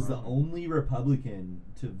Mitt was the Romney. only Republican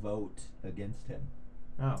to vote against him.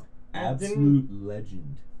 Oh. Well, Absolute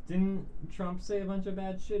legend. Didn't Trump say a bunch of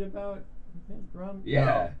bad shit about Mitt Romney?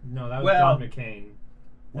 Yeah. No, that was Well- John McCain.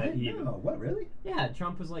 What? No, what, really? Yeah,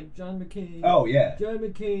 Trump was like, John McCain. Oh, yeah. John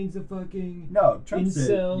McCain's a fucking... No, Trump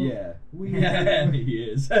Incel. said, yeah. Weird. Yeah, he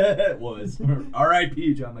is. It was.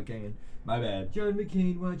 R.I.P. John McCain. My bad. John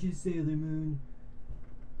McCain watches Sailor Moon.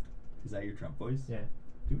 Is that your Trump voice? Yeah.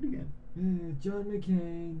 Do it again. John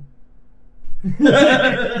McCain.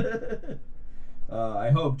 I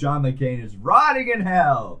hope John McCain is rotting in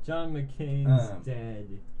hell. John McCain's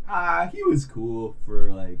dead. He was cool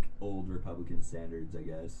for like old Republican standards, I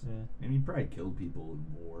guess. Yeah. I mean, he probably killed people in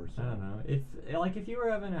war. So. I don't know. If you were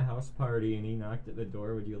having a house party and he knocked at the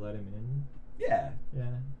door, would you let him in? Yeah. Yeah,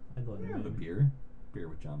 I'd let I'd him have a in. beer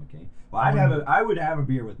with John McCain. Well, I would have a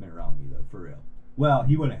beer with Mitt Romney though, for real. Well,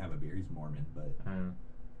 he wouldn't have a beer. He's Mormon, but I don't know.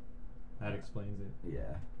 That explains it.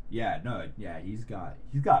 yeah. He's got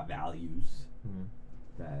values Hmm.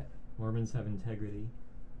 that, Mormons have integrity.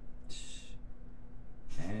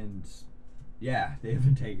 and yeah, they have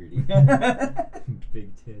integrity.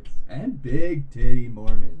 Big tits. And big titty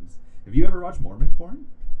Mormons. Have you ever watched Mormon porn?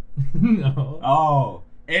 No. Oh,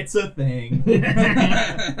 it's a thing.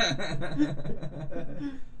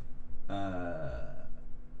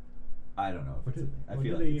 I don't know if What it's a do, thing. I what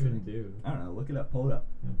feel do like they it's a even thing. do? I don't know. Look it up. Pull it up.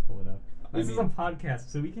 Yeah, pull it up. I This is a mean- podcast,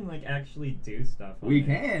 so we can like actually do stuff. On We it.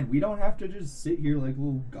 can. We don't have to just sit here like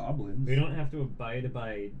little goblins. We don't have to abide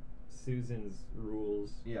by Susan's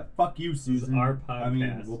rules. Yeah, fuck you, is Susan. our I mean,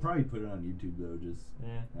 podcast. we'll probably put it on YouTube though. Just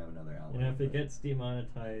Yeah. have another outlet. You know, if it but- gets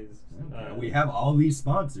demonetized, Okay, we have all these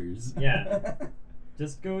sponsors. Yeah.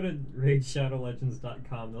 just go to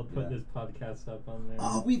raidshadowlegends.com. They'll put Yeah. this podcast up on there.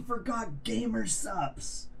 Oh, we forgot Gamer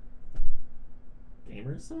Sups.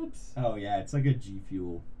 Gamer subs? Oh yeah, it's like a G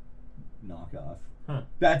Fuel knockoff. Huh.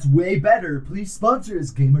 That's way better. Please sponsor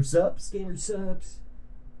us, Gamer Sups. Gamer subs.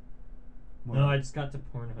 No, I just got to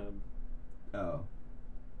Pornhub, Oh.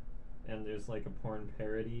 and there's like a porn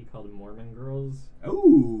parody called Mormon Girls.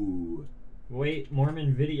 Ooh. Wait,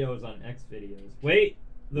 Mormon videos on X videos. Wait,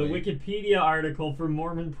 the Wait. Wikipedia article for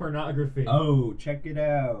Mormon pornography. Oh, check it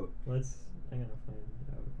out. I'm gonna find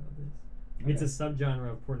out about this. It's a subgenre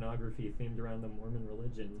of pornography themed around the Mormon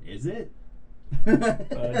religion. Is it?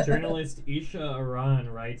 Journalist Isha Aran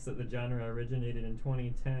writes that the genre originated in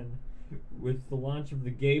 2010 with the launch of the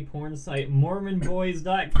gay porn site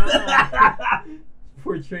MormonBoys.com.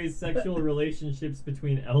 Portrays sexual relationships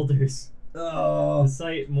between elders. Oh. The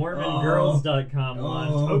site MormonGirls.com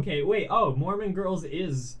launched. Oh. Okay, wait. Oh, Mormon Girls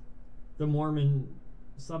is the Mormon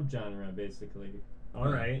subgenre, basically.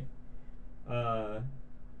 All right.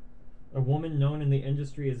 A woman known in the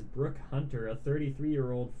industry as Brooke Hunter, a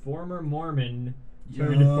 33-year-old former Mormon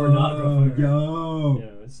turned pornographer. Yo. You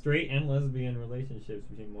know, straight and lesbian relationships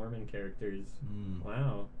between Mormon characters. Mm.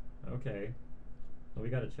 Wow. Okay. Well, we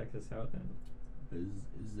gotta check this out then.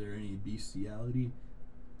 Is there any bestiality?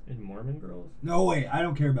 In Mormon Girls? No, wait, I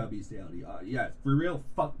don't care about bestiality. Yeah, for real,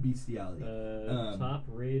 fuck bestiality. Top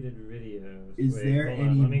rated videos. Is Wait, there hold on,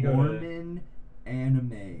 any let me go to Mormon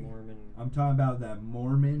anime? Mormon I'm talking about that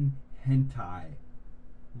Mormon hentai.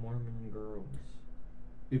 Mormon Girls.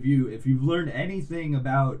 If you've learned anything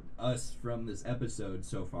about us from this episode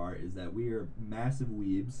so far, is that we are massive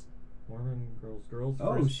weebs. Mormon girls.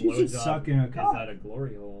 Oh, first she's just blowjob sucking a is cock. at a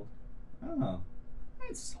glory hole. Oh,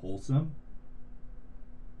 that's wholesome.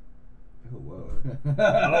 Oh, whoa. Oh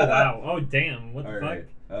wow. Oh damn. What the All fuck? right.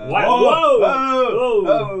 Wow. Whoa! Whoa!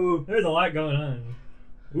 Oh! There's a lot going on.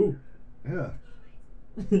 Ooh. Yeah.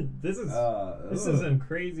 This is some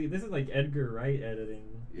crazy. This is like Edgar Wright editing.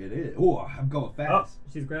 It is. Oh, I'm going Oh, fast.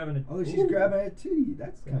 she's grabbing it. Oh, she's grabbing a titty.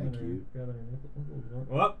 That's kind of cute. Grabbing her nipple.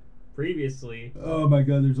 Well, previously, Oh my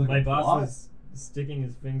god, there's like my a boss plot. was sticking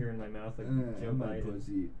his finger in my mouth like Joe my Biden.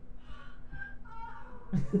 pussy.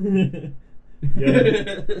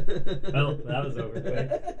 Good. Well, that was over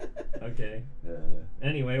quick. Okay.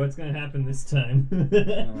 Anyway, what's gonna happen this time?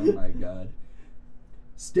 Oh my god.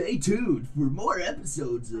 Stay tuned for more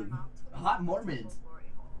episodes of Hot Mormons.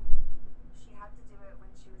 She had to do it when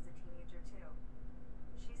she was a teenager too.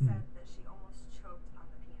 She said that she almost choked on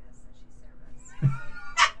the penis that she serviced.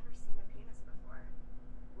 I've never seen a penis before.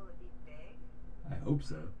 Will it be big? I hope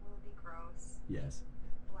so. Will it be gross? Yes.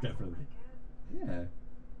 Will Definitely. I like it?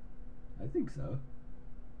 Yeah. I think so.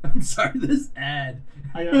 I'm sorry, this ad.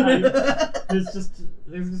 There's just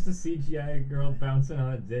a CGI girl bouncing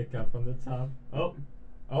on a dick up on the top.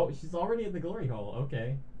 Oh, she's already at the glory hole.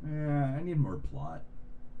 Okay. Yeah, I need more plot.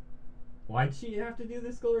 Why'd she have to do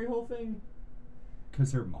this glory hole thing?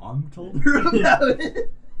 Because her mom told her about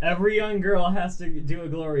it. Every young girl has to do a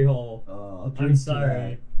glory hole. I'll drink I'm to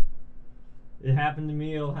sorry. It happened to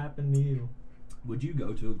me, it'll happen to you. that. Would you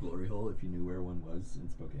go to a glory hole if you knew where one was in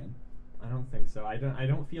Spokane? I don't think so. I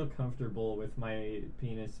don't feel comfortable with my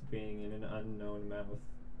penis being in an unknown mouth.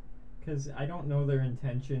 Cause I don't know their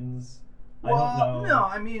intentions. Well, I don't know. no,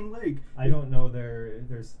 I mean, like... I don't know their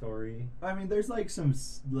story. I mean, there's, like, some,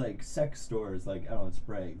 like, sex stores, like, out on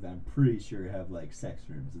Sprague that I'm pretty sure have, like, sex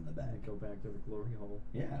rooms in the I back. go back to the glory hole.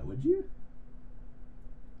 Yeah, would you?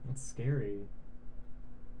 That's scary.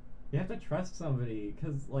 You have to trust somebody,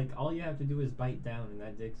 cause like all you have to do is bite down and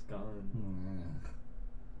that dick's gone.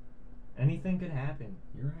 Anything could happen.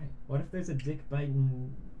 You're right. What if there's a dick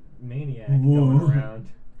biting maniac going around?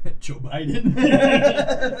 Joe Biden.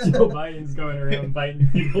 Joe Biden's going around biting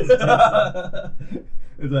people's dicks off.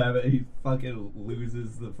 It's like he fucking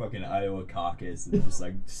loses the fucking Iowa caucus and just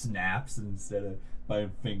like snaps, and instead of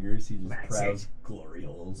biting fingers, he just That's crowds it. glory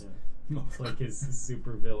holes. It's like his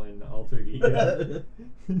super villain alter ego.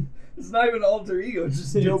 It's not even alter ego, it's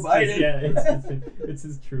just Joe It's Biden. just, it's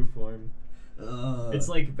his true form. It's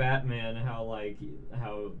Uh, like Batman,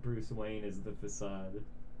 how Bruce Wayne is the facade.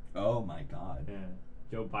 oh my god. Yeah.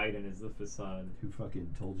 Joe Biden is the facade. Who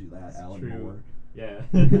fucking told you that, It's Alan true. Moore? Yeah.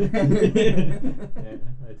 Yeah.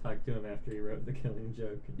 I talked to him after he wrote The Killing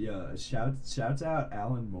Joke. Yeah, shouts out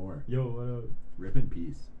Alan Moore. Yo, what up? Rip in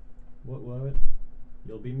peace. What?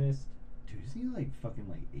 You'll be missed. Dude, is he like fucking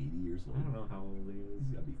like 80 years old? I don't know how old he is.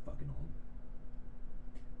 He's gotta be fucking old.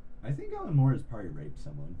 I think Alan Moore has probably raped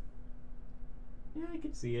someone. Yeah, I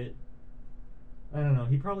could see it. I don't know.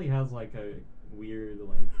 He probably has like a weird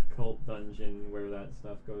like cult dungeon where that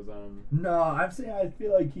stuff goes on. No, I'm saying I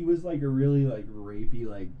feel like he was like a really like rapey,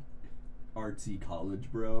 like artsy college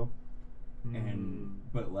bro.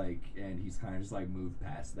 And he's kind of just like moved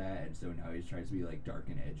past that, and so now he tries to be like dark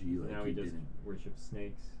and edgy. Like Now he just didn't. worships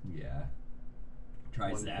snakes. Yeah.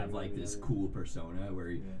 Tries One to have thing or like the this other. cool persona where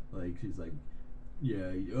he Yeah. like he's like, yeah,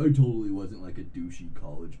 I totally wasn't like a douchey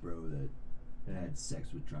college bro that Yeah. had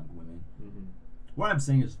sex with drunk women. Mm-hmm. What I'm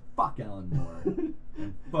saying is fuck Alan Moore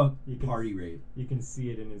and fuck You can party rape. You can see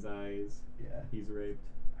it in his eyes. Yeah. He's raped.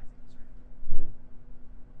 I think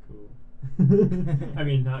Yeah. Cool. I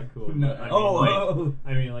mean, not cool. No, but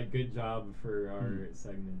I mean, like, good job for our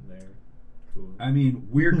segment there. Cool. I mean,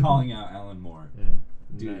 we're calling out Alan Moore. Yeah.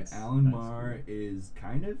 Dude, That's Alan Moore cool. is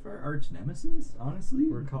kind of our arch nemesis, honestly.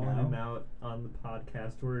 We're calling now. him out on the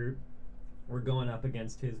podcast. We're going up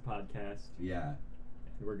against his podcast. Yeah.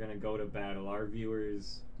 We're gonna go to battle. Our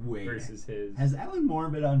viewers Wait. versus his. Has Alan Moore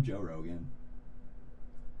been on Joe Rogan?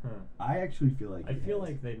 Huh. I actually feel like I he feel has.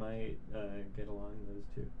 like they might get along, those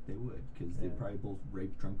two. They would, because Yeah. they probably both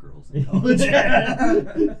raped drunk girls in college.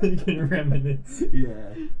 You can reminisce.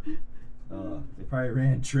 Yeah. They probably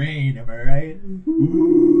ran train, am I right?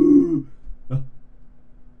 Ooh. Oh.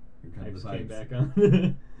 Here come Pipes the came pipes. back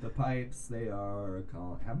on. The pipes, they are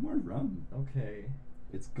calling. Have more rum. Okay.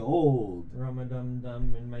 It's gold.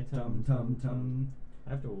 Rum-a-dum-dum in my Tum tum tum. I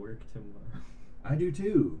have to work tomorrow. I do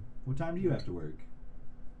too. What time do you have to work?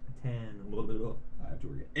 10. I have to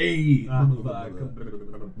work at 8.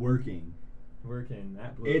 Working. Working.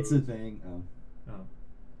 That blows. It's a thing. Oh. Oh.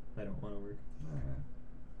 I don't want to work.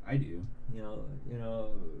 I do. You know,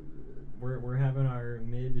 we're having our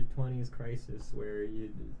mid-20s crisis where you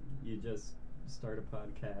just start a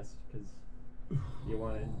podcast because you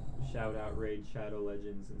want to shout out Raid Shadow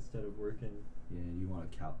Legends instead of working. Yeah, you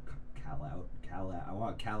want to cal out. I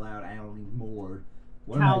want to cal out Alan Moore.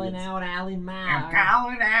 Calling out Alan Moore. I'm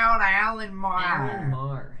calling out Alan Moore. Alan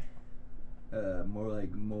Moore. More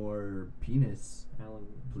like more penis, Alan,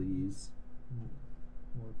 please.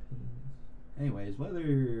 more penis. Anyways,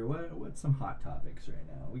 what's some hot topics right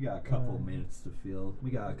now? We got a couple minutes to fill.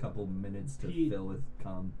 We got a couple minutes to fill with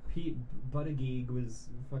cum. Pete Buttigieg was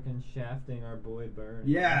fucking shafting our boy Burn.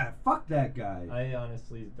 Yeah, fuck that guy. I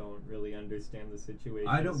honestly don't really understand the situation.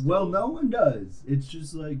 I don't. still. Well, no one does. It's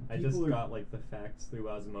just like I just got like the facts through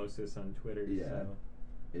osmosis on Twitter. Yeah. So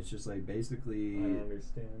It's just like basically I don't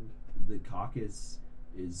understand. the caucus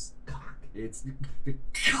is It's the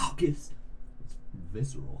caucus. It's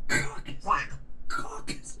visceral.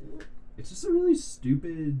 Caucus. It's just a really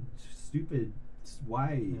stupid.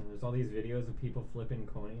 Why? Yeah, there's all these videos of people flipping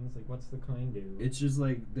coins. Like, what's the coin do? It's just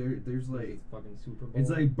like there's like It's fucking Super Bowl. it's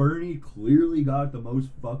like Bernie clearly got the most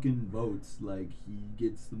fucking votes. Like he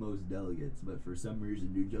gets the most delegates, but for some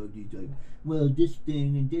reason there's all these like, well, this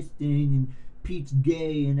thing and Pete's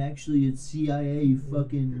gay and actually it's CIA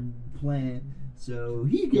fucking plan, so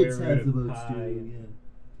he gets Square root half the of votes pi too. and Yeah.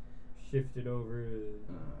 shifted over.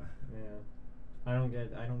 Yeah, I don't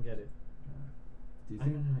get it. Do you I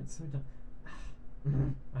think? don't know. It's so dumb.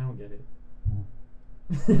 I don't get it.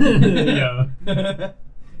 Yeah.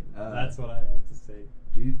 That's what I have to say.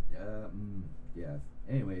 Dude, yeah.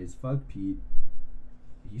 Anyways, fuck Pete.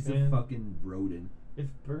 He's a Man. fucking rodent. If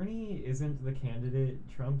Bernie isn't the candidate,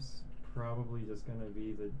 Trump's probably just gonna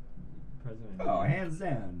be the president. Oh, hands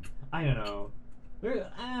down. I don't know. There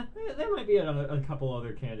might be a couple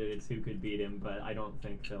other candidates who could beat him, but I don't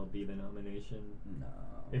think they'll be the nomination. No.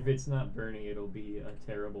 If it's not Bernie, it'll be a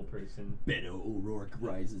terrible person. Beto O'Rourke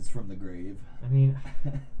rises from the grave. I mean,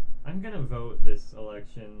 I'm gonna vote this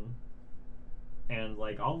election, and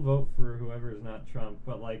like I'll vote for whoever's not Trump.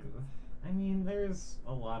 But like, I mean, there's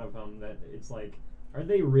a lot of them that it's like, are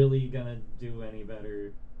they really gonna do any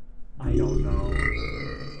better? I don't know.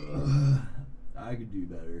 I could do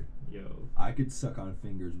better. Yo. I could suck on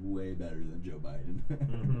fingers way better than Joe Biden.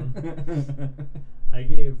 I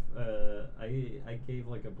gave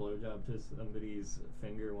like a blowjob to somebody's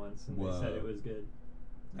finger once, and they said it was good.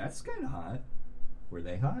 That's kind of hot. Were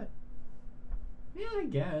they hot? Yeah, I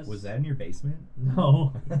guess. Was that in your basement?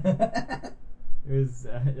 No. It was.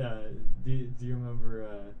 Do you remember?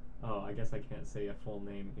 Oh, I guess I can't say a full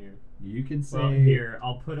name here. You can say. Well, here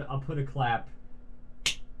I'll put a clap.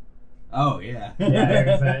 Oh yeah. Yeah,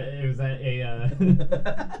 it was at a.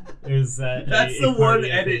 It was at. That's a the one party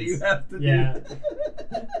of edit his. you have to Yeah.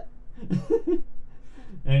 do.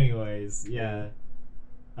 Anyways, yeah.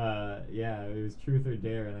 Yeah, it was truth or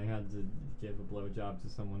dare, and I had to give a blowjob to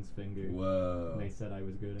someone's finger. Whoa. And they said I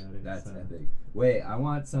was good at it. That's so. epic. Wait, I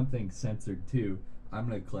want something censored too. I'm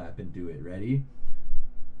gonna clap and do it. Ready?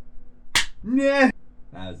 Nah.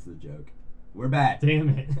 That's the joke. We're back. Damn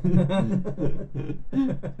it.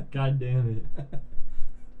 God damn it.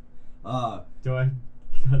 Do I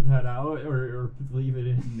cut that out or leave it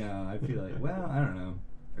in? No, I feel like, well, I don't know.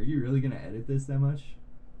 Are you really gonna edit this that much?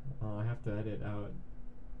 I have to edit out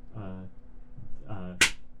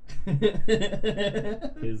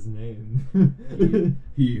his name.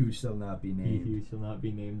 he who shall not be He named. who shall not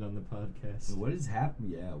be named on the podcast. What has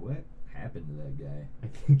happened? Yeah, what happened to that guy? I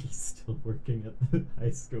think he's still working at the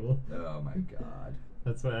high school. Oh my god.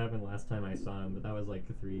 That's what happened last time I saw him, but that was like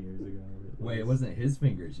 3 years ago. Wait, it wasn't his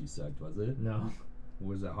fingers you sucked, was it? No.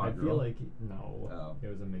 Was it I hot feel girl? like no. Oh. It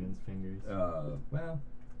was a man's fingers. Well.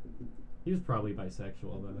 He was probably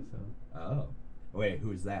bisexual though, so. Oh. Wait,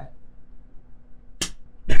 who's that?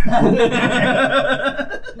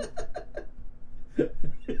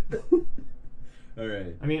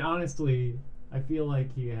 Alright. I mean, honestly, I feel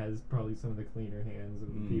like he has probably some of the cleaner hands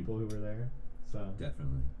of the people who were there. So.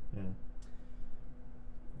 Definitely. Yeah.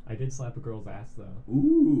 I did slap a girl's ass though.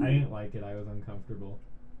 Ooh. I didn't like it. I was uncomfortable.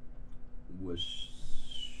 What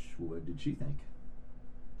did she think?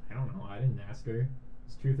 I don't know. I didn't ask her.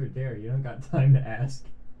 It's truth or dare. You don't got time to ask.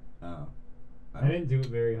 Oh. I didn't do it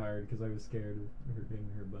very hard because I was scared of hurting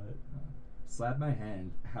her butt. Slap my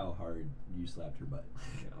hand. How hard you slapped her butt?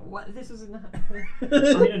 What? This is not. I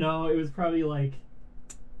don't know. It was probably like.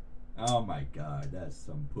 Oh my god, that's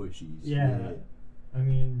some pushy Yeah. shit. I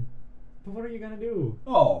mean, but what are you gonna do?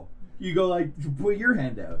 Oh, you go like put your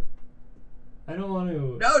hand out. I don't want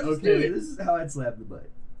to. No, just okay. do it. This is how I'd slap the butt.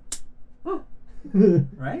 Oh.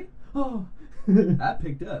 Right? Oh. That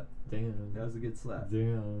picked up. Damn. That was a good slap.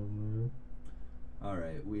 Damn. All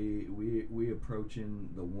right, we approaching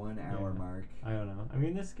the 1 hour mark. I don't know. I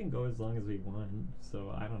mean, this can go as long as we want.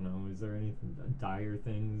 So I don't know. Is there any dire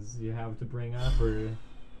things you have to bring up, or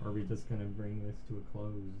are we just gonna bring this to a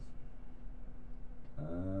close?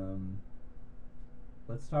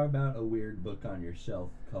 Let's talk about a weird book on your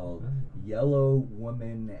shelf called Yellow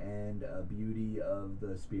Woman and a Beauty of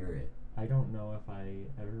the Spirit. I don't know if I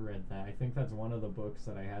ever read that. I think that's one of the books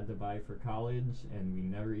that I had to buy for college, and we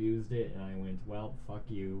never used it, and I went, well, fuck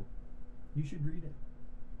you. You should read it.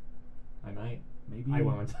 I might. Maybe. I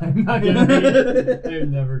won't. I'm not gonna read.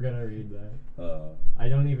 I'm never gonna read that. I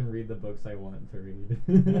don't even read the books I want to read.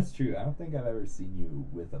 That's true. I don't think I've ever seen you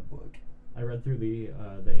with a book. I read through the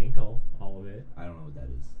Ankle, all of it. I don't know what that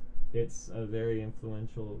is. It's a very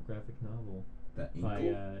influential graphic novel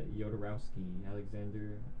by Jodorowsky.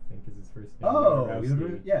 Alexander, I think, is his first name. Oh,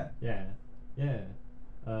 Jodorowsky. yeah.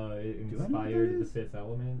 It inspired The Fifth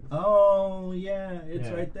Element. Oh, yeah, it's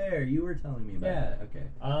right there. You were telling me about that. Okay.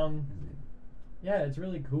 Yeah, it's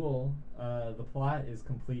really cool. The plot is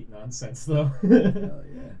complete nonsense, though. Hell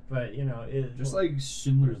yeah. But, just like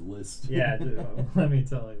Schindler's List. Yeah, let me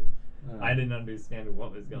tell you. I didn't understand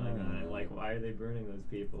what was going on. Like, why are they burning those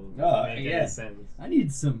people? It doesn't make any sense. I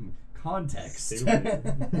need some context. Stupid.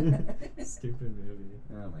 Stupid movie.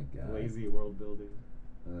 Oh my god. Lazy world building.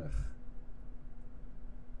 Ugh.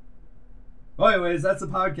 Well, anyways, that's the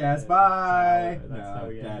podcast. Bye.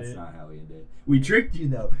 That's not how we end it. We tricked you,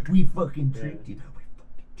 though. We fucking tricked you. We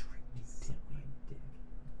fucking tricked you.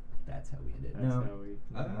 That's how we end it. That's how we.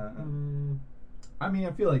 I mean,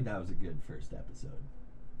 I feel like that was a good first episode.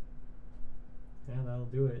 Yeah, that'll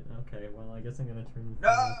do it. Okay, well, I guess I'm gonna turn.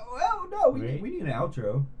 No, we need an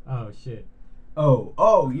outro. Oh shit.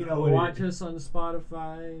 Oh, you know what? Watch us on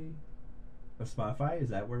Spotify. Spotify? Is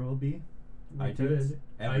that where we'll be? iTunes,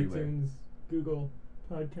 everywhere. iTunes, Google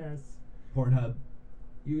Podcasts, Pornhub,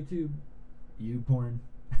 YouTube, YouPorn,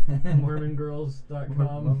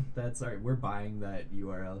 MormonGirls.com. Well, that's alright. We're buying that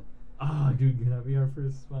URL. Oh, dude, can that be our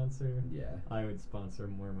first sponsor? Yeah. I would sponsor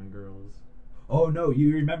Mormon Girls. Oh no,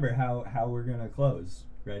 you remember how we're gonna close.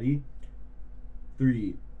 Ready?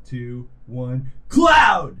 3, 2, 1.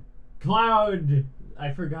 Cloud!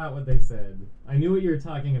 I forgot what they said. I knew what you were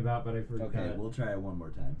talking about, but I forgot. Okay, we'll try it one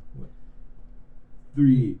more time. What?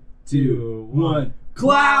 3, 2, 1.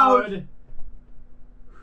 Cloud!